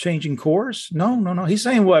John changing course? No. He's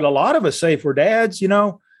saying what a lot of us say if we're dads,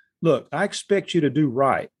 look, I expect you to do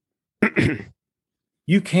right.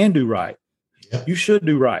 You can do right. Yep. You should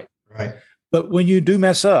do right. Right. But when you do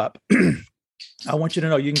mess up, I want you to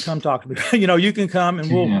know you can come talk to me. You can come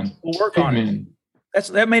and we'll work on it.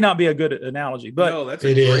 that may not be a good analogy, but no, that's a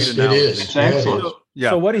It great is. It analogy. is. It's excellent. so,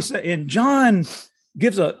 Yeah. so what he said, and John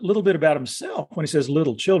gives a little bit about himself when he says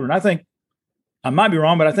little children. I think I might be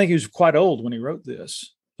wrong, but I think he was quite old when he wrote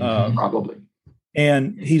this. Mhm. Probably.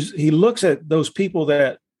 And he looks at those people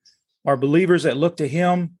that are believers that look to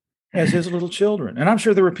him as his little children. And I'm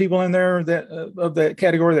sure there were people in there that of that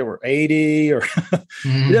category that were 80 or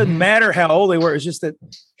it doesn't matter how old they were. It's just that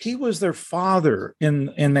he was their father in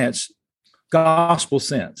that gospel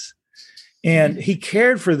sense. And he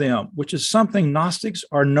cared for them, which is something Gnostics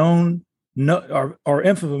are are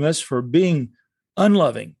infamous for being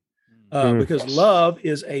unloving, because love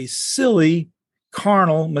is a silly,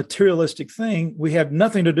 carnal, materialistic thing. We have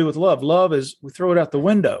nothing to do with love. Love is, we throw it out the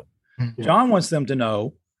window. Mhm. John wants them to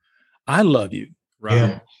know, I love you. Right.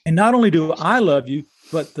 Yeah. And not only do I love you,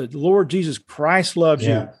 but the Lord Jesus Christ loves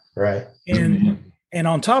Yeah. Right. you. And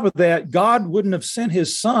on top of that, God wouldn't have sent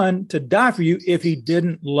his son to die for you if he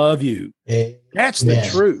didn't love you. That's the Amen.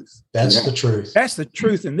 truth. That's Yeah. the truth. That's the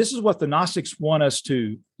truth. And this is what the Gnostics want us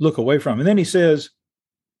to look away from. And then he says,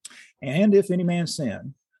 and if any man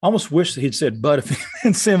sin, I almost wish that he'd said, but if any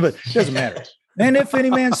man sin, but it doesn't matter. And if any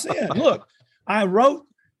man sin, look, I'm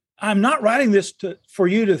not writing this for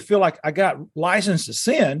you to feel like I got license to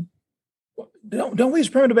sin. Don't we as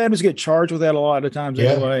primitive Baptists get charged with that a lot of times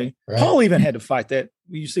Yeah, anyway? right. Paul even had to fight that.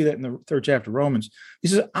 You see that in the third chapter of Romans. He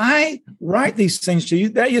says, I write these things to you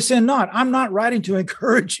that you sin not. I'm not writing to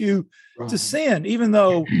encourage you to sin, even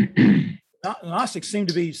though Gnostics seem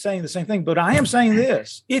to be saying the same thing. But I am saying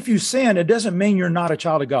this: if you sin, it doesn't mean you're not a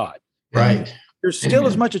child of God. Right. You're still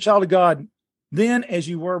as much a child of God then as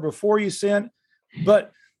you were before you sin.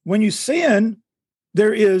 But when you sin,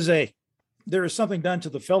 there is something done to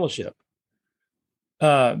the fellowship.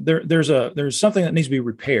 There's something that needs to be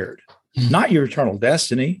repaired, not your eternal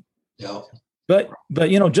destiny, Yeah. but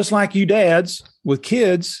just like you dads with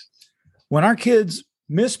kids, when our kids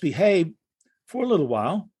misbehave for a little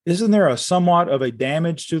while, isn't there a somewhat of a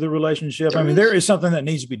damage to the relationship? I mean, there is something that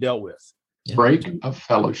needs to be dealt with. Break of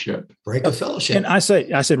fellowship. Break of fellowship. And I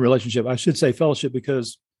said relationship. I should say fellowship,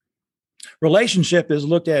 because relationship is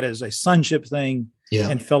looked at as a sonship thing, Yeah.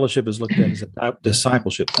 and fellowship is looked at as a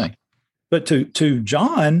discipleship thing. But to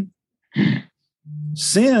John,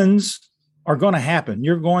 sins are going to happen.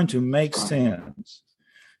 You're going to make sins,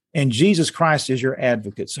 and Jesus Christ is your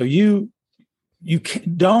advocate. So you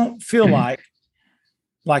don't feel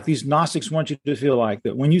like these Gnostics want you to feel like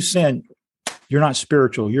that when you sin, you're not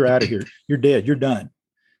spiritual. You're out of here. You're dead. You're done.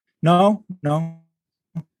 No.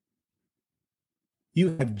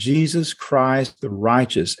 You have Jesus Christ, the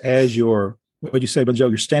righteous, as your, what do you say, Brother Joe?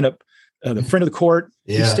 Your stand-up, the friend of the court.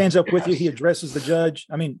 Yeah. He stands up with you. He addresses the judge.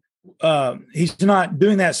 I mean, he's not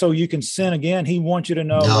doing that so you can sin again. He wants you to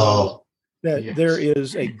know No. that Yes. there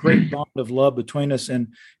is a great bond of love between us. And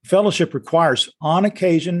fellowship requires, on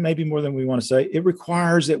occasion, maybe more than we want to say, it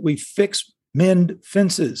requires that we mend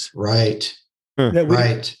fences Right. that we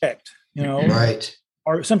Right. protect, Right.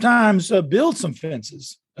 or sometimes build some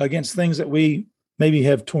fences against things that we maybe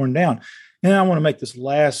have torn down. And I want to make this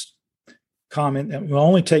last comment that will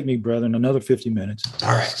only take me, brethren, another 50 minutes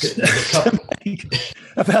All right.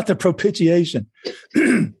 about the propitiation.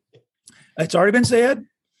 It's already been said.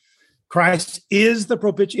 Christ is the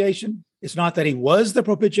propitiation. It's not that he was the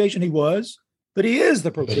propitiation. He was, but he is the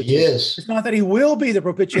But propitiation. he is. It's not that he will be the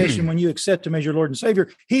propitiation when you accept him as your Lord and Savior.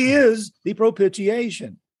 He is the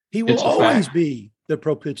propitiation. He will It's a always fact. be the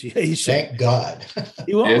propitiation. Thank God.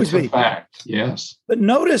 He will always It's a be. fact. Yes. But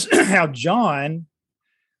notice how John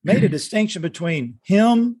made a distinction between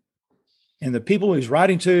him and the people he's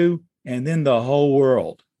writing to, and then the whole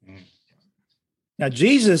world. Now,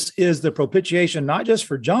 Jesus is the propitiation, not just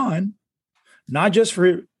for John, not just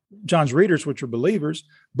for John's readers, which are believers,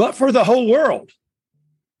 but for the whole world.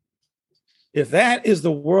 If that is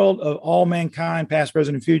the world of all mankind, past,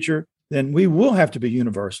 present, and future, then we will have to be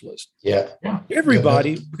universalist. Yeah.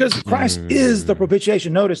 Everybody, because Christ is the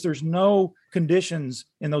propitiation. Notice there's no conditions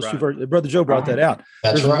in those two verses. Brother Joe brought that out.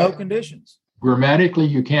 That's There's no right. conditions. Grammatically,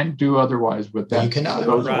 you can't do otherwise with that. You cannot.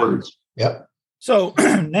 Those Right. words. Yep. So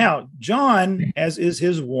now John, as is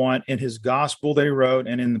his wont in his gospel that he wrote,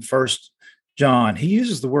 and in the first John, he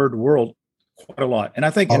uses the word world quite a lot. And I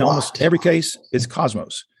think in A almost lot. every case, it's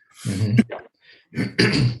cosmos. Mhm.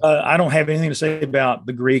 I don't have anything to say about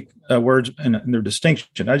the Greek words and their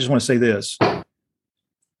distinction. I just want to say this.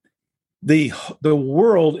 The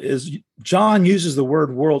world is, John uses the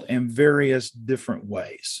word world in various different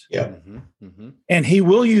ways. Yep. And he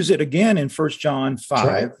will use it again in 1 John 5,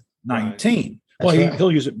 right. 19. That's Well, right.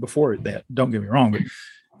 he'll use it before that. Don't get me wrong. But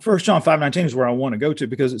 1 John 5, 19 is where I want to go to,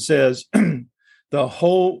 because it says the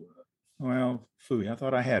whole, well, Phooey. I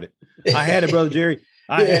thought I had it. I had it, Brother Jerry.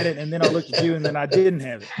 I had it, and then I looked at you, and then I didn't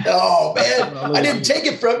have it. Oh, man. I didn't take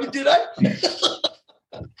it from you, did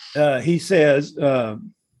I? He says, well,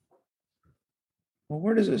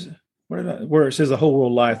 where does this? Where it says the whole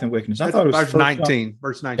world lieth in wickedness? I thought it was verse 19.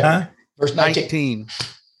 Verse 19. Huh? Verse 19. 19.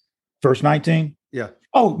 Verse 19. Yeah.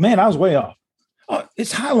 Oh man, I was way off. Oh,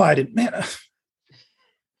 it's highlighted, man.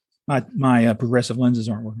 My progressive lenses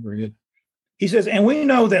aren't working very good. He says, and we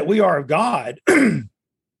know that we are of God, and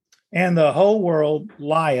the whole world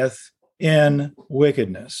lieth in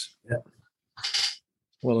wickedness. Yeah.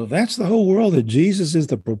 Well, if that's the whole world that Jesus is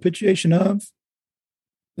the propitiation of,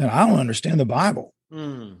 then I don't understand the Bible.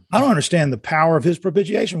 I don't understand the power of his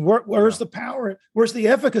propitiation. Where's the power? Where's the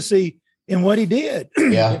efficacy in what he did?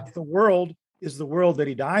 Yeah. If the world is the world that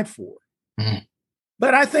he died for. Mhm.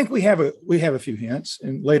 But I think we have a few hints,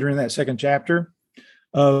 and later in that second chapter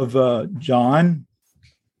of John,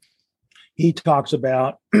 he talks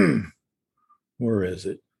about where is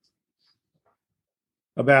it?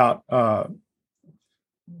 About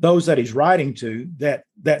those that he's writing to that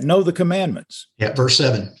know the commandments. Yeah, verse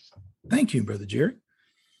 7. Thank you, Brother Jerry.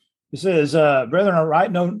 He says, brethren, I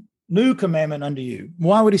write no new commandment unto you.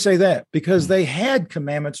 Why would he say that? Because they had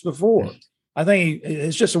commandments before. I think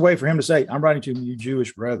it's just a way for him to say, I'm writing to you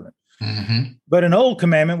Jewish brethren. Mm-hmm. But an old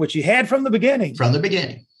commandment, which he had from the beginning,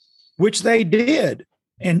 which they did.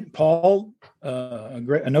 And Paul, a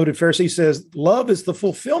noted Pharisee, says, love is the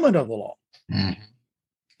fulfillment of the law. Mm-hmm.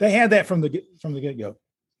 They had that from the get-go.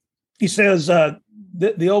 He says,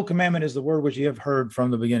 the old commandment is the word which you have heard from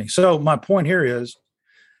the beginning. So my point here is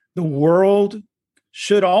the world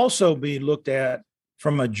should also be looked at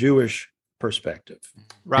from a Jewish perspective.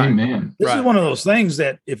 Right. Amen. This Right. is one of those things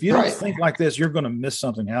that if you don't Right. think like this, you're going to miss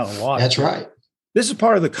something out a lot. That's right. This is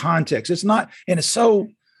part of the context. It's not, and it's so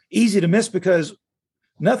easy to miss because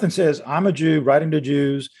nothing says I'm a Jew writing to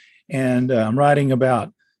Jews and I'm writing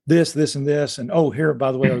about this, and this, and oh, here,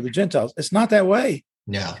 by the way, are the Gentiles. It's not that way.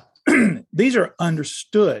 Yeah. These are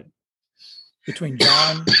understood between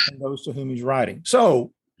John and those to whom he's writing.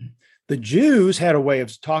 So the Jews had a way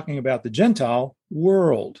of talking about the Gentile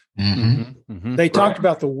world. Mm-hmm. Mhm. They talked Right.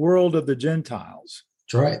 about the world of the Gentiles.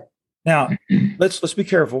 That's right. Now, let's be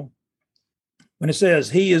careful. When it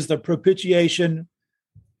says he is the propitiation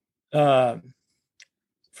for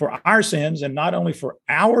our sins, and not only for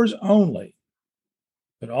ours only,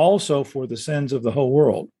 but also for the sins of the whole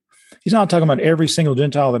world. He's not talking about every single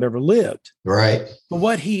Gentile that ever lived. Right. But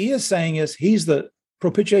what he is saying is he's the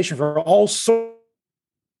propitiation for all sorts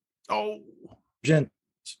Oh, of Gentiles,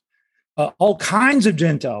 all kinds of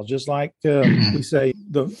Gentiles, just like we say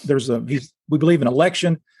we believe in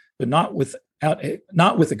election, but not with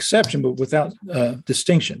exception, but without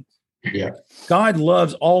distinction. Yeah. God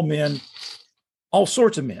loves all men, all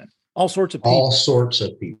sorts of men, all sorts of people, All sorts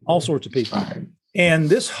of people. all sorts of people. Right. And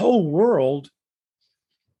this whole world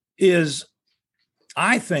is,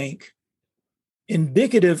 I think,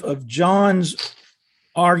 indicative of John's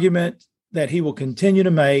argument that he will continue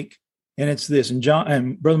to make. And it's this,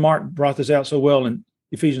 and Brother Mark brought this out so well in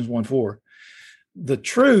Ephesians 1:4. The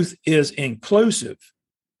truth is inclusive.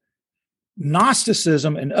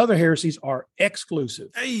 Gnosticism and other heresies are exclusive.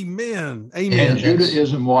 amen. And Amen.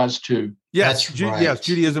 Judaism was too. Yes. That's right. Yes.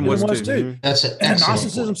 Judaism was Judaism was too. too. That's an And excellent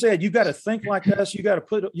Gnosticism point. said, you got to think like us. You got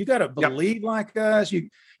to believe like us. You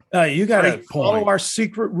got to Great follow point. our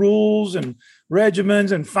secret rules and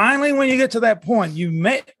regimens. And finally, when you get to that point, you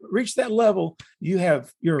may reach that level.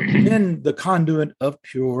 You're in the conduit of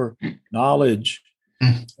pure knowledge.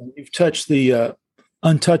 Mm. You've touched the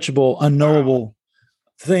untouchable, unknowable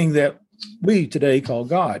thing that we today call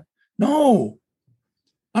God. No,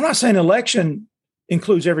 I'm not saying election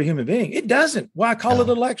includes every human being. It doesn't. Why call No. it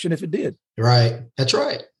election if it did? Right. That's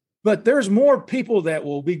right. But there's more people that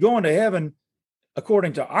will be going to heaven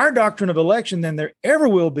according to our doctrine of election than there ever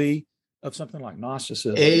will be of something like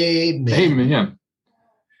Gnosticism. Amen. Amen.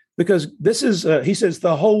 Because this is, he says,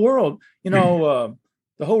 the whole world. The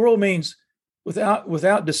whole world means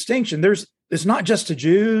without distinction. It's not just to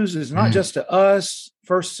Jews. It's not just to us,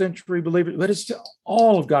 first century believers, but it's to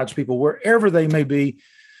all of God's people, wherever they may be,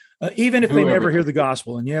 even if they Whoever. never hear the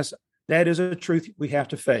gospel. And yes, that is a truth we have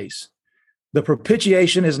to face. The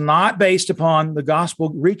propitiation is not based upon the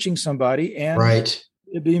gospel reaching somebody and Right.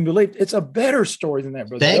 it being believed. It's a better story than that,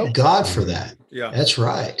 brother. Thank Joe. God for that. Yeah. That's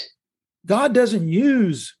right. God doesn't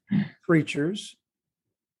use preachers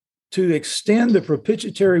to extend the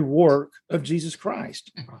propitiatory work of Jesus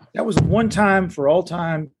Christ. That was a one-time for all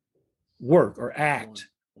time work or act.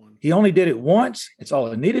 He only did it once. It's all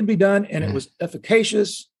that needed to be done, and it was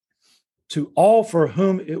efficacious to all for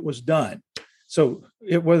whom it was done. So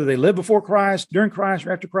whether they live before Christ, during Christ,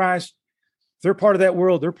 or after Christ, if they're part of that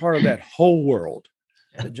world, they're part of that whole world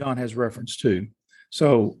that John has reference to.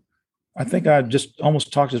 So I think I just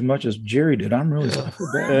almost talked as much as Jerry did. I'm really I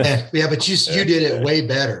feel bad. Yeah, but you did it way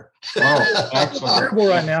better. Oh, excellent. Terrible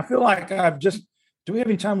right now. I feel like do we have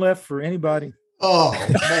any time left for anybody? Oh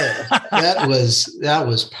man, that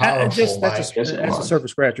was powerful. That's a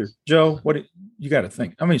surface scratcher. Joe, you got to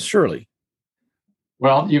think? I mean, surely.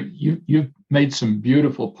 Well, you've made some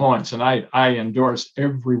beautiful points, and I endorse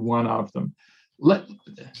every one of them.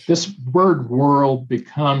 This word "world"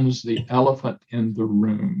 becomes the elephant in the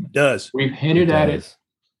room. It does. We've hinted at it.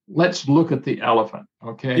 Let's look at the elephant.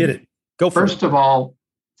 Okay. Get it. Go for it. First of all,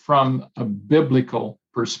 from a biblical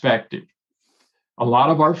perspective, a lot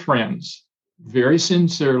of our friends very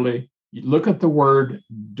sincerely look at the word,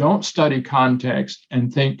 don't study context,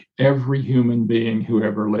 and think every human being who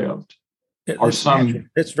ever lived, or some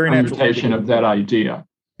it's very interpretation of that idea.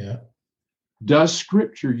 Yeah. Does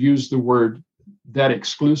Scripture use the word that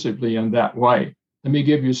exclusively in that way? Let me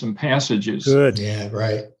give you some passages. Good. Yeah,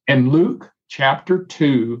 right. In Luke chapter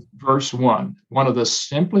 2, verse 1, one of the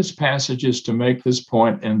simplest passages to make this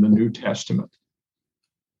point in the New Testament.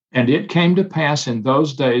 And it came to pass in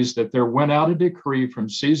those days that there went out a decree from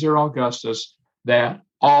Caesar Augustus that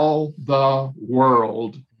all the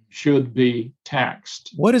world should be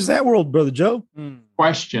taxed. What is that world, Brother Joe?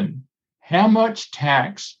 Question: how much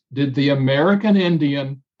tax did the American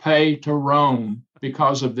Indian pay to Rome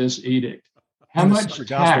because of this edict? How much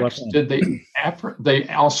tax did the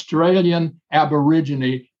Australian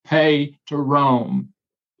Aborigine pay to Rome?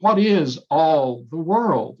 What is all the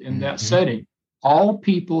world in that setting? All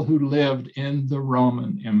people who lived in the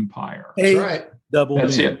Roman Empire. That's right.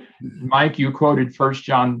 That's it. Mike, you quoted 1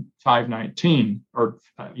 John 5:19, or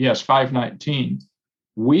 5:19.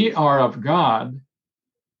 We are of God,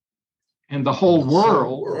 and the whole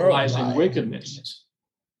world lies in wickedness.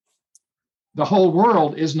 The whole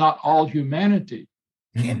world is not all humanity.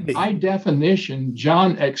 By definition,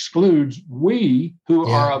 John excludes we who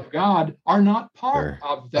are of God are not part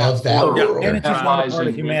of that world. Humanity's not a part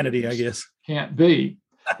of humanity, I guess. Can't be.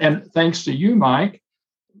 And thanks to you, Mike,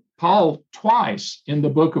 Paul twice in the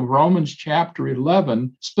book of Romans chapter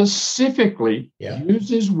 11 specifically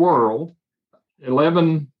uses world,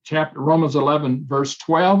 Romans 11, verse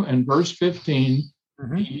 12 and verse 15.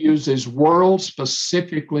 He uses world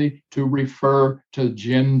specifically to refer to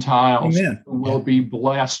Gentiles who will be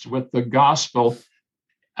blessed with the gospel,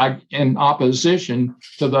 in opposition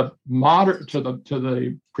to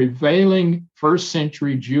the prevailing first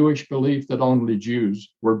century Jewish belief that only Jews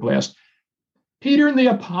were blessed. Peter and the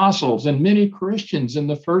apostles and many Christians in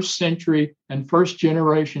the first century and first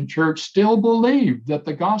generation church still believed that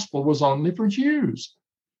the gospel was only for Jews.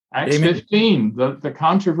 Acts 15, the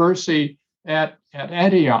controversy at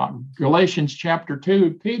Antioch, Galatians chapter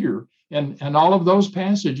 2, Peter, and all of those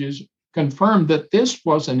passages confirmed that this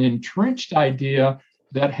was an entrenched idea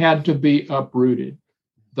that had to be uprooted.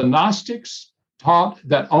 The Gnostics taught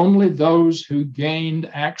that only those who gained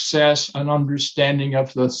access and understanding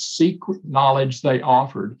of the secret knowledge they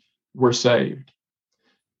offered were saved.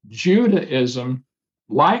 Judaism,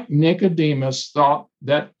 like Nicodemus, thought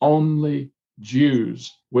that only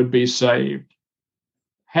Jews would be saved.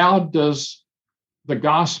 How does the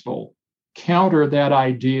gospel counter that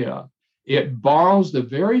idea? It borrows the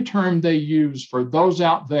very term they use for those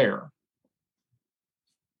out there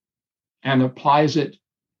and applies it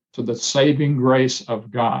to the saving grace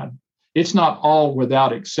of God. It's not all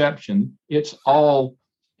without exception. It's all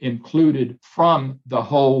included from the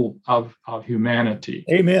whole of humanity.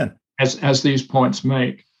 Amen. As these points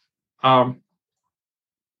make.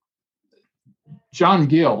 John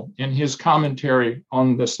Gill, in his commentary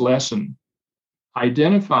on this lesson,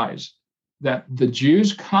 identifies that the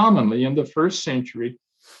Jews commonly in the first century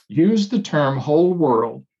used the term whole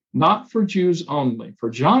world, not for Jews only. For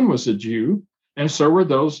John was a Jew, and so were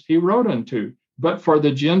those he wrote unto, but for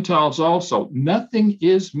the Gentiles also. Nothing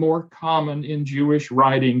is more common in Jewish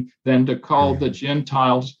writing than to call the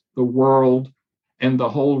Gentiles the world and the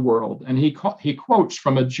whole world. And he quotes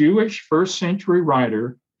from a Jewish first century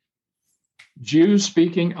writer, Jews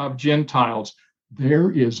speaking of Gentiles,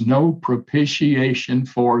 there is no propitiation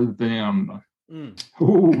for them.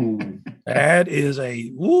 Ooh. That is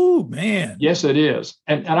man. Yes, it is.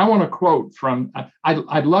 And I want to quote from,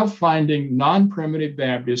 I love finding non-primitive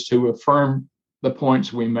Baptists who affirm the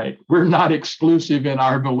points we make. We're not exclusive in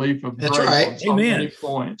our belief of grace on so many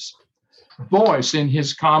points. Boyce, in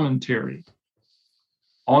his commentary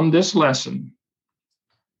on this lesson,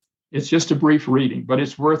 it's just a brief reading, but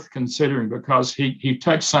it's worth considering because he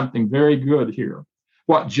touched something very good here.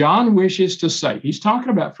 What John wishes to say, he's talking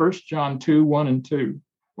about 1 John 2, 1 and 2.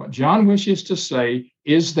 What John wishes to say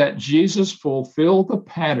is that Jesus fulfilled the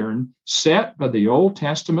pattern set by the Old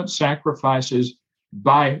Testament sacrifices,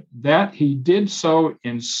 by that he did so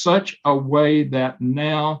in such a way that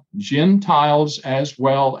now Gentiles as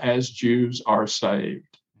well as Jews are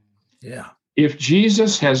saved. Yeah. If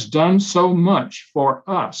Jesus has done so much for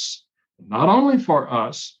us, not only for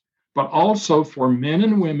us, but also for men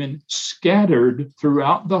and women scattered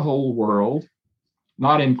throughout the whole world,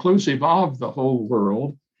 not inclusive of the whole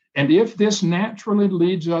world, and if this naturally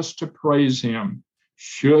leads us to praise him,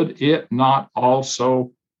 should it not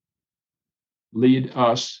also lead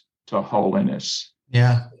us to holiness?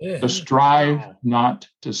 Yeah. To strive not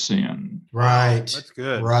to sin. Right. That's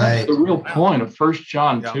good. Right. That's the real point of 1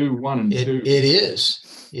 John Yeah. 2, 1 and 2. It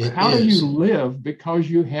is. It How do is. you live because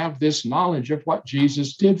you have this knowledge of what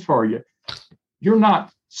Jesus did for you? You're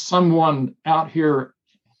not someone out here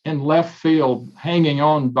in left field hanging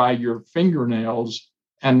on by your fingernails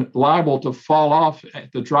and liable to fall off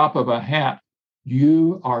at the drop of a hat.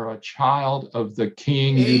 You are a child of the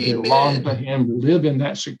King. You Amen. belong to him. Live in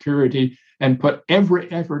that security and put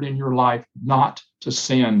every effort in your life not to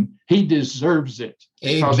sin. He deserves it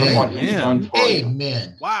because of what he's done for you.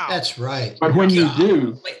 Amen. Wow. That's right. But when you God.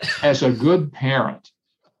 do, as a good parent,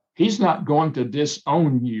 he's not going to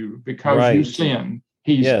disown you because you Right. sin.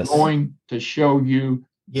 He's Yes. going to show you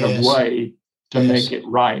Yes. the way to Yes. make it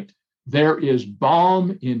right. There is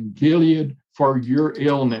balm in Gilead for your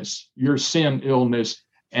illness, your sin illness,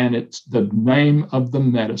 and it's the name of the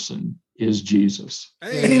medicine is Jesus.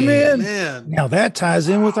 Amen. Now that ties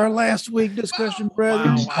in with our last week discussion,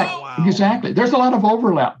 brethren. Wow. Exactly. There's a lot of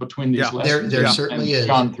overlap between these Yeah. lessons. There and certainly is.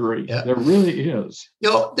 John 3. Yeah. There really is.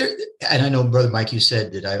 There, and I know, Brother Mike, you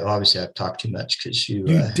said that I've talked too much because you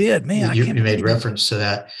did, man. You made reference to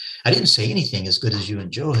that. I didn't say anything as good as you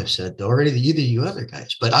and Joe have said, though, or either you other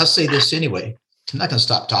guys. But I'll say this anyway. I'm not going to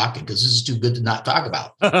stop talking because this is too good to not talk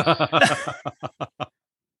about.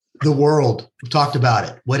 The world, we talked about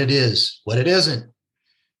it, what it is, what it isn't.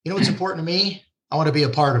 You know what's important to me? I want to be a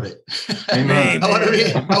part of it. Amen. I want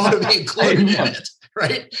to be included Amen. in it,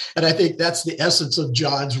 right? And I think that's the essence of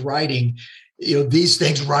John's writing. These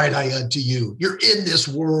things write I unto you. You're in this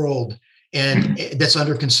world, and that's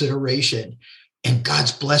under consideration. And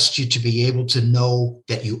God's blessed you to be able to know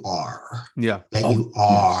that you are. Yeah. That you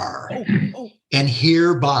are. And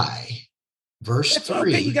hereby, verse 3.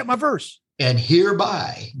 Okay, you got my verse. And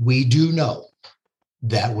hereby we do know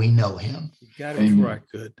that we know him. You got it right.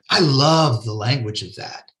 Good. I love the language of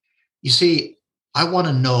that. You see, I want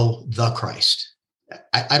to know the Christ.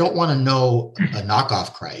 I don't want to know a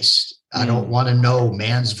knockoff Christ. I don't want to know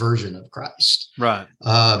man's version of Christ. Right.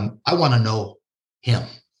 I want to know him.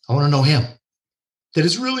 I want to know him. That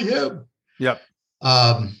is really him. Yep.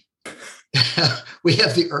 We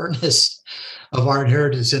have the earnest of our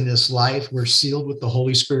inheritance in this life. We're sealed with the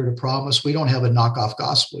Holy Spirit of promise. We don't have a knockoff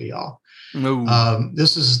gospel, y'all. No.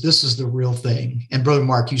 This is the real thing. And Brother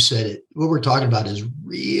Mark, you said it. What we're talking about is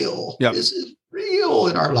real. Yep. This is real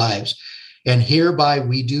in our lives. And hereby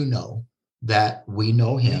we do know that we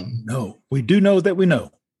know him. No, we do know that we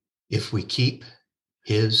know. If we keep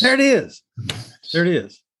his. There it is. commandments. There it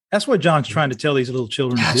is. That's what John's trying to tell these little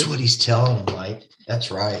children to That's do. what he's telling them, Mike.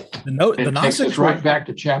 That's right. The It takes us right back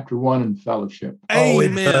to chapter 1 in fellowship. Oh, it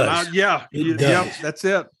Amen. does. Yeah. It Yep. does. That's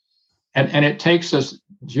it. And it takes us,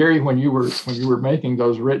 Jerry, when you were making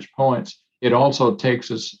those rich points, it also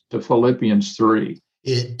takes us to Philippians 3.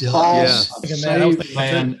 It does. Paul, Yes. a Thinking that, I was saved thinking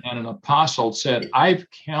man and an apostle, said, I've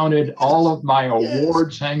counted all of my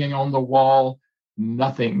awards hanging on the wall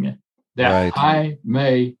nothing, that Right. I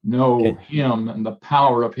may know Okay. him and the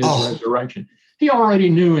power of his Oh. resurrection. He already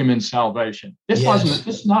knew him in salvation. This Yes.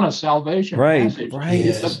 is not a salvation Right, passage. right.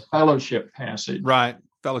 It's Yes. a fellowship passage. Right.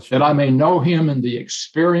 Fellowship. That I may know him in the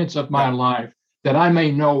experience of my life, that I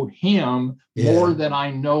may know him more Yeah. than I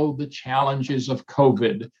know the challenges of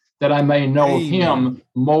COVID, that I may know Amen. him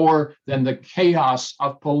more than the chaos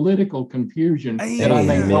of political confusion, that I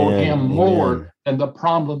may know Amen. him more Amen. than the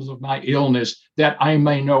problems of my illness, that I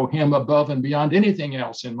may know him above and beyond anything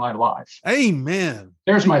else in my life. Amen.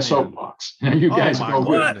 There's my Amen. soapbox. You Oh, guys my go with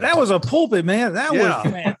goodness. it. That was a pulpit, man. That Yeah.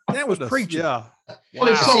 was man. That was preaching. Yeah. Well,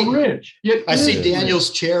 it's Wow. so rich. I see It is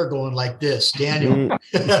Daniel's chair going like this. Daniel.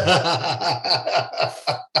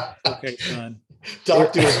 Okay, son.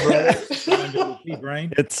 Talk to us, brother. Time to repeat,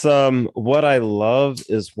 brain. It's what I love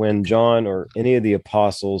is when John or any of the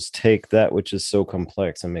apostles take that which is so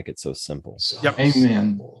complex and make it so simple. So Yep. Amen.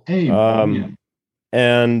 simple. Amen.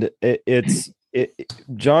 And it's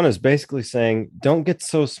John is basically saying, don't get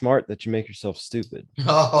so smart that you make yourself stupid.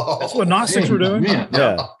 That's what Gnostics were doing.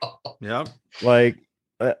 Yeah. Yeah. Like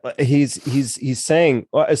he's saying,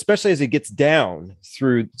 especially as he gets down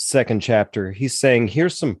through second chapter, he's saying,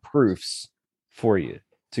 here's some proofs for you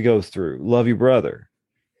to go through. Love your brother,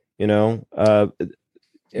 don't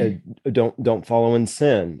follow in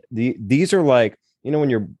sin. These are like, when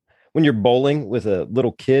you're bowling with a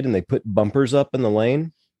little kid and they put bumpers up in the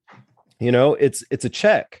lane, it's a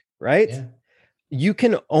check, right? Yeah. You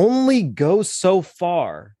can only go so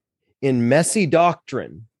far in messy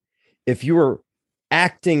doctrine if you are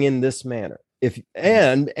acting in this manner.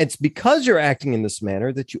 And it's because you're acting in this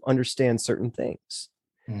manner that you understand certain things.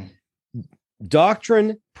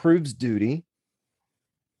 Doctrine proves duty,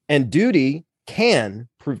 and duty can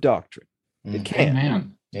prove doctrine. It can.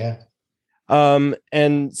 Amen. Yeah.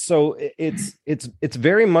 And so it's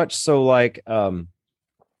very much so like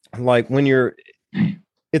when you're,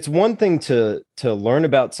 it's one thing to learn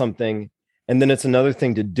about something, and then it's another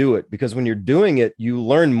thing to do it, because when you're doing it, you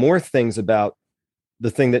learn more things about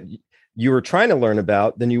the thing that you were trying to learn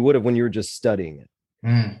about than you would have when you were just studying it.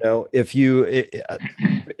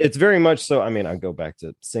 It's very much so. I mean, I go back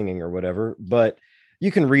to singing or whatever, but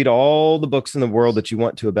you can read all the books in the world that you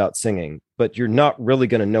want to about singing, but you're not really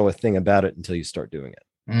going to know a thing about it until you start doing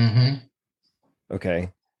it. Okay.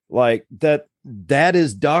 Like that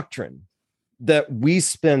is doctrine that we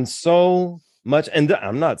spend so much. And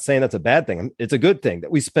I'm not saying that's a bad thing. It's a good thing that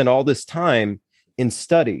we spend all this time in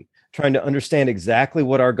study, trying to understand exactly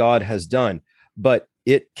what our God has done. But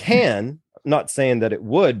it can, I'm not saying that it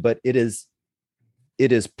would, but it is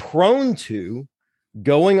prone to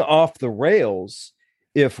going off the rails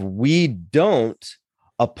if we don't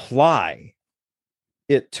apply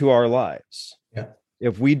it to our lives. Yeah.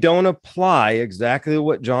 If we don't apply exactly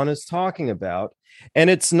what John is talking about, and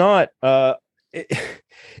it's not,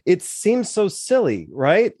 it seems so silly,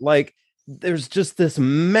 right? Like there's just this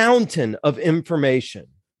mountain of information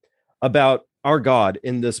about our God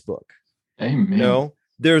in this book. Amen.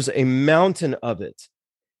 There's a mountain of it.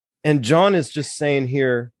 And John is just saying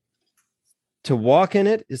here, to walk in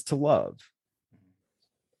it is to love.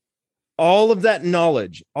 All of that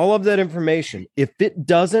knowledge, all of that information, if it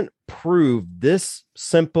doesn't prove this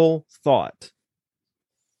simple thought,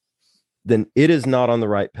 then it is not on the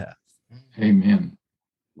right path. Amen.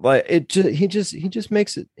 Like he just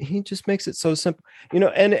makes it so simple,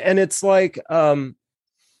 and it's like,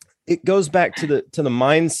 it goes back to the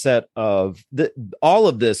mindset of all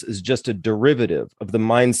of this is just a derivative of the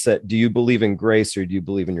mindset. Do you believe in grace or do you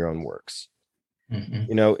believe in your own works?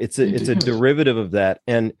 It's a derivative of that.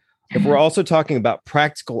 And if we're also talking about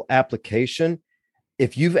practical application,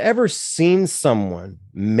 if you've ever seen someone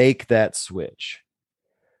make that switch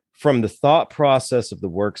from the thought process of the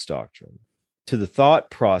works doctrine to the thought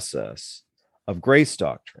process of grace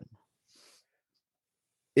doctrine,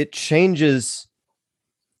 it changes.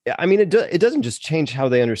 I mean, it doesn't just change how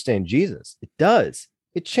they understand Jesus. It does.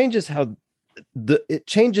 It changes it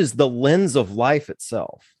changes the lens of life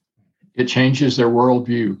itself. It changes their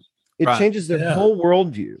worldview. It changes their whole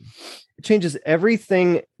worldview. It changes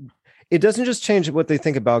everything. It doesn't just change what they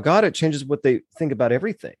think about God. It changes what they think about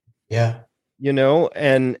everything. Yeah.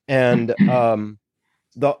 And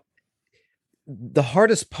the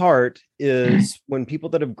hardest part is when people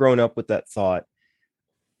that have grown up with that thought,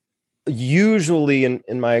 usually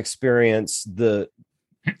in my experience, the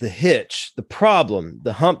hitch, the problem,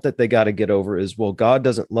 the hump that they got to get over is, well, God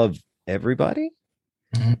doesn't love everybody,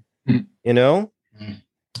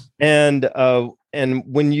 and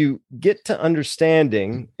when you get to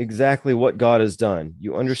understanding exactly what God has done,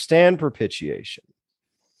 you understand propitiation,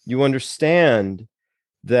 you understand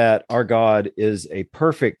that our God is a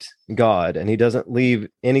perfect God and he doesn't leave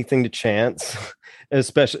anything to chance.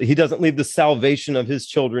 Especially, he doesn't leave the salvation of his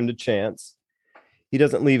children to chance. He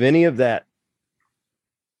doesn't leave any of that.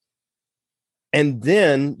 And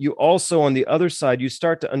then you also, on the other side, you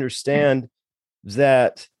start to understand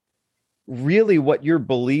that really what you're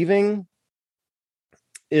believing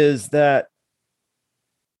is that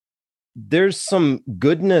there's some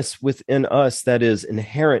goodness within us that is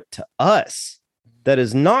inherent to us, that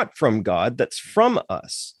is not from God, that's from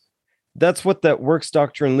us. That's what that works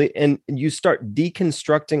doctrine, and you start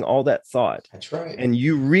deconstructing all that thought. That's right. And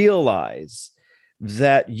you realize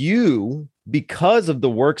that you, because of the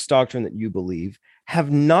works doctrine that you believe,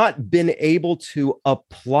 have not been able to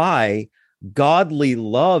apply godly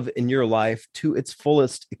love in your life to its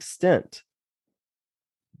fullest extent.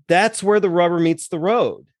 That's where the rubber meets the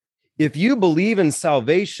road. If you believe in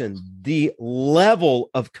salvation, the level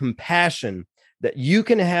of compassion that you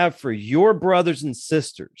can have for your brothers and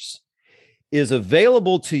sisters is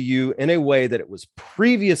available to you in a way that it was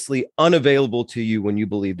previously unavailable to you when you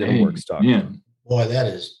believed in a works doctrine. Amen. Boy, that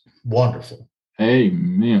is wonderful.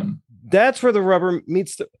 Amen. That's where the rubber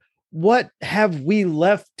meets the. What have we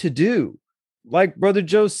left to do? Like Brother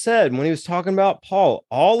Joe said when he was talking about Paul,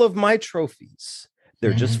 all of my trophies,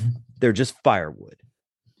 they're just firewood.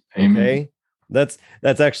 Amen. Okay. That's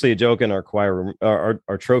actually a joke in our choir room.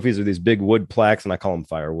 Our trophies are these big wood plaques, and I call them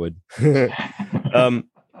firewood.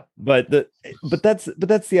 But that's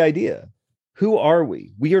the idea. Who are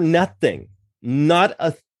we? We are nothing, not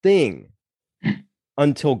a thing,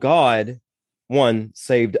 until God, one,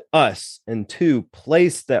 saved us, and two,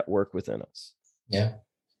 placed that work within us. Yeah.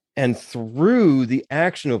 And through the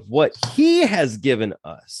action of what he has given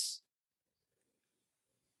us,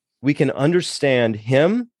 we can understand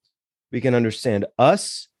him, we can understand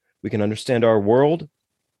us, we can understand our world.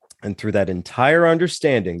 And through that entire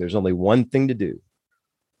understanding, there's only one thing to do: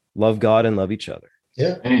 love God and love each other.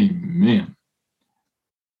 Yeah. Amen.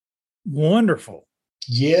 Wonderful.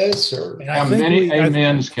 Yes, sir. And How many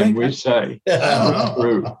amens can we say? know.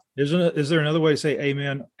 True. Is there another way to say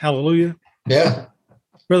amen? Hallelujah. Yeah.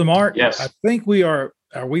 Brother Mark, Yes. I think we are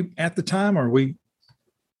we at the time? Or are we?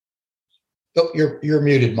 Oh, you're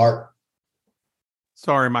muted, Mark.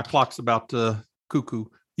 Sorry, my clock's about to cuckoo.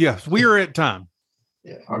 Yes, we are at time.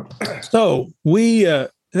 Okay. So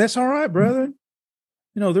that's all right, brother.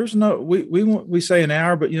 There's no, we say an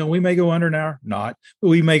hour, but we may go under an hour, not,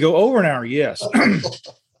 we may go over an hour. Yes.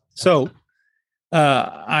 So,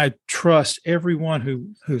 I trust everyone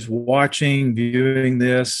who's watching, viewing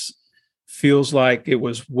this feels like it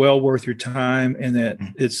was well worth your time, and that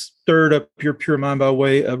it's stirred up your pure mind by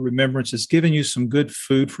way of remembrance. It's given you some good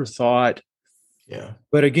food for thought. Yeah.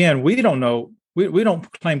 But again, we don't know, we don't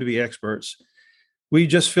claim to be experts. We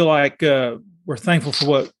just feel like we're thankful for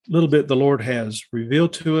what little bit the Lord has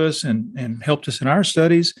revealed to us and helped us in our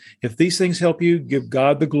studies. If these things help you, give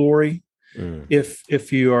God the glory.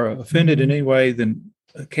 If you are offended in any way, then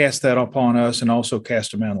cast that upon us, and also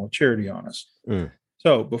cast a mantle of charity on us.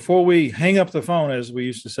 So before we hang up the phone, as we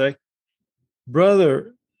used to say,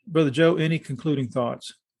 Brother Joe, any concluding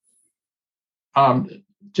thoughts?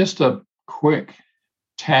 Just a quick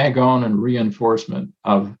tag on and reinforcement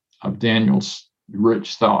of Daniel's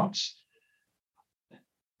rich thoughts.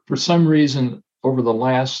 For some reason, over the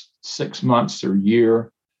last 6 months or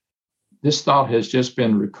year, this thought has just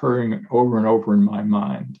been recurring over and over in my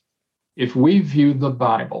mind. If we view the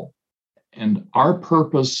Bible and our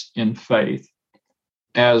purpose in faith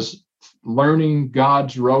as learning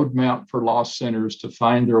God's roadmap for lost sinners to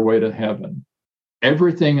find their way to heaven,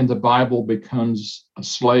 everything in the Bible becomes a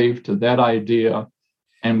slave to that idea,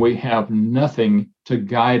 and we have nothing to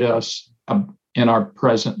guide us in our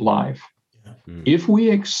present life. If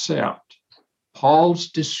we accept Paul's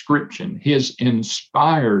description, his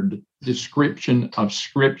inspired description of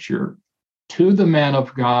Scripture, to the man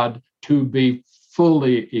of God to be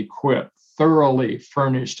fully equipped, thoroughly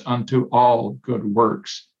furnished unto all good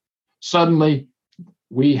works, suddenly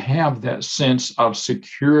we have that sense of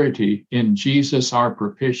security in Jesus, our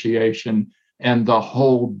propitiation, and the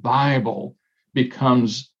whole Bible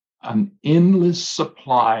becomes an endless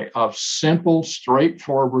supply of simple,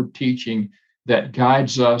 straightforward teaching that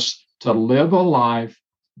guides us to live a life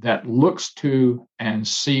that looks to and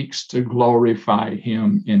seeks to glorify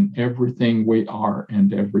him in everything we are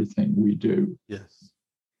and everything we do. Yes.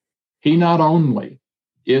 He not only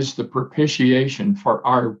is the propitiation for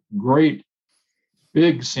our great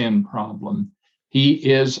big sin problem, he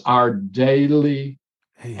is our daily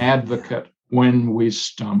advocate when we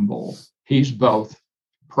stumble. He's both.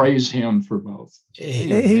 Praise him for both.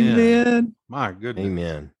 Amen. My goodness.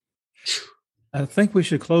 Amen. I think we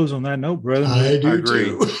should close on that note, brother. I do agree.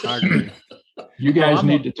 too. I agree. You guys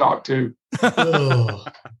need to talk too. Oh,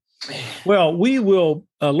 Well, we will,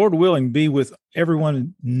 Lord willing, be with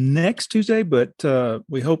everyone next Tuesday, but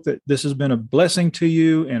we hope that this has been a blessing to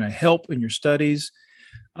you and a help in your studies.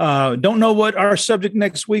 Don't know what our subject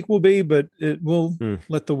next week will be, but we'll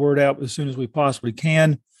let the word out as soon as we possibly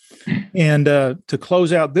can. And to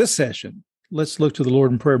close out this session, let's look to the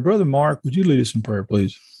Lord in prayer. Brother Mark, would you lead us in prayer,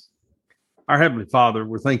 please? Our Heavenly Father,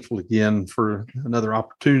 we're thankful again for another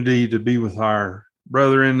opportunity to be with our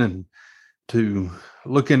brethren and to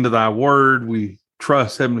look into thy word. We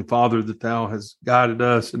trust, Heavenly Father, that thou hast guided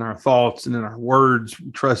us in our thoughts and in our words.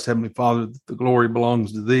 We trust, Heavenly Father, that the glory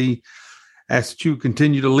belongs to thee. Ask that you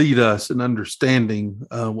continue to lead us in understanding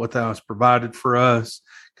what thou hast provided for us.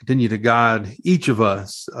 Continue to guide each of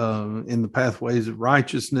us in the pathways of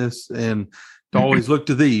righteousness, and to always look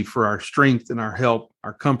to thee for our strength and our help,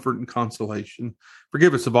 our comfort and consolation.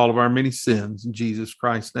 Forgive us of all of our many sins. In Jesus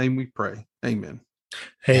Christ's name we pray. Amen.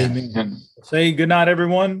 Amen. And Say good night,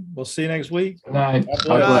 everyone. We'll see you next week. good night. God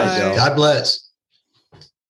God bless. bless. God bless.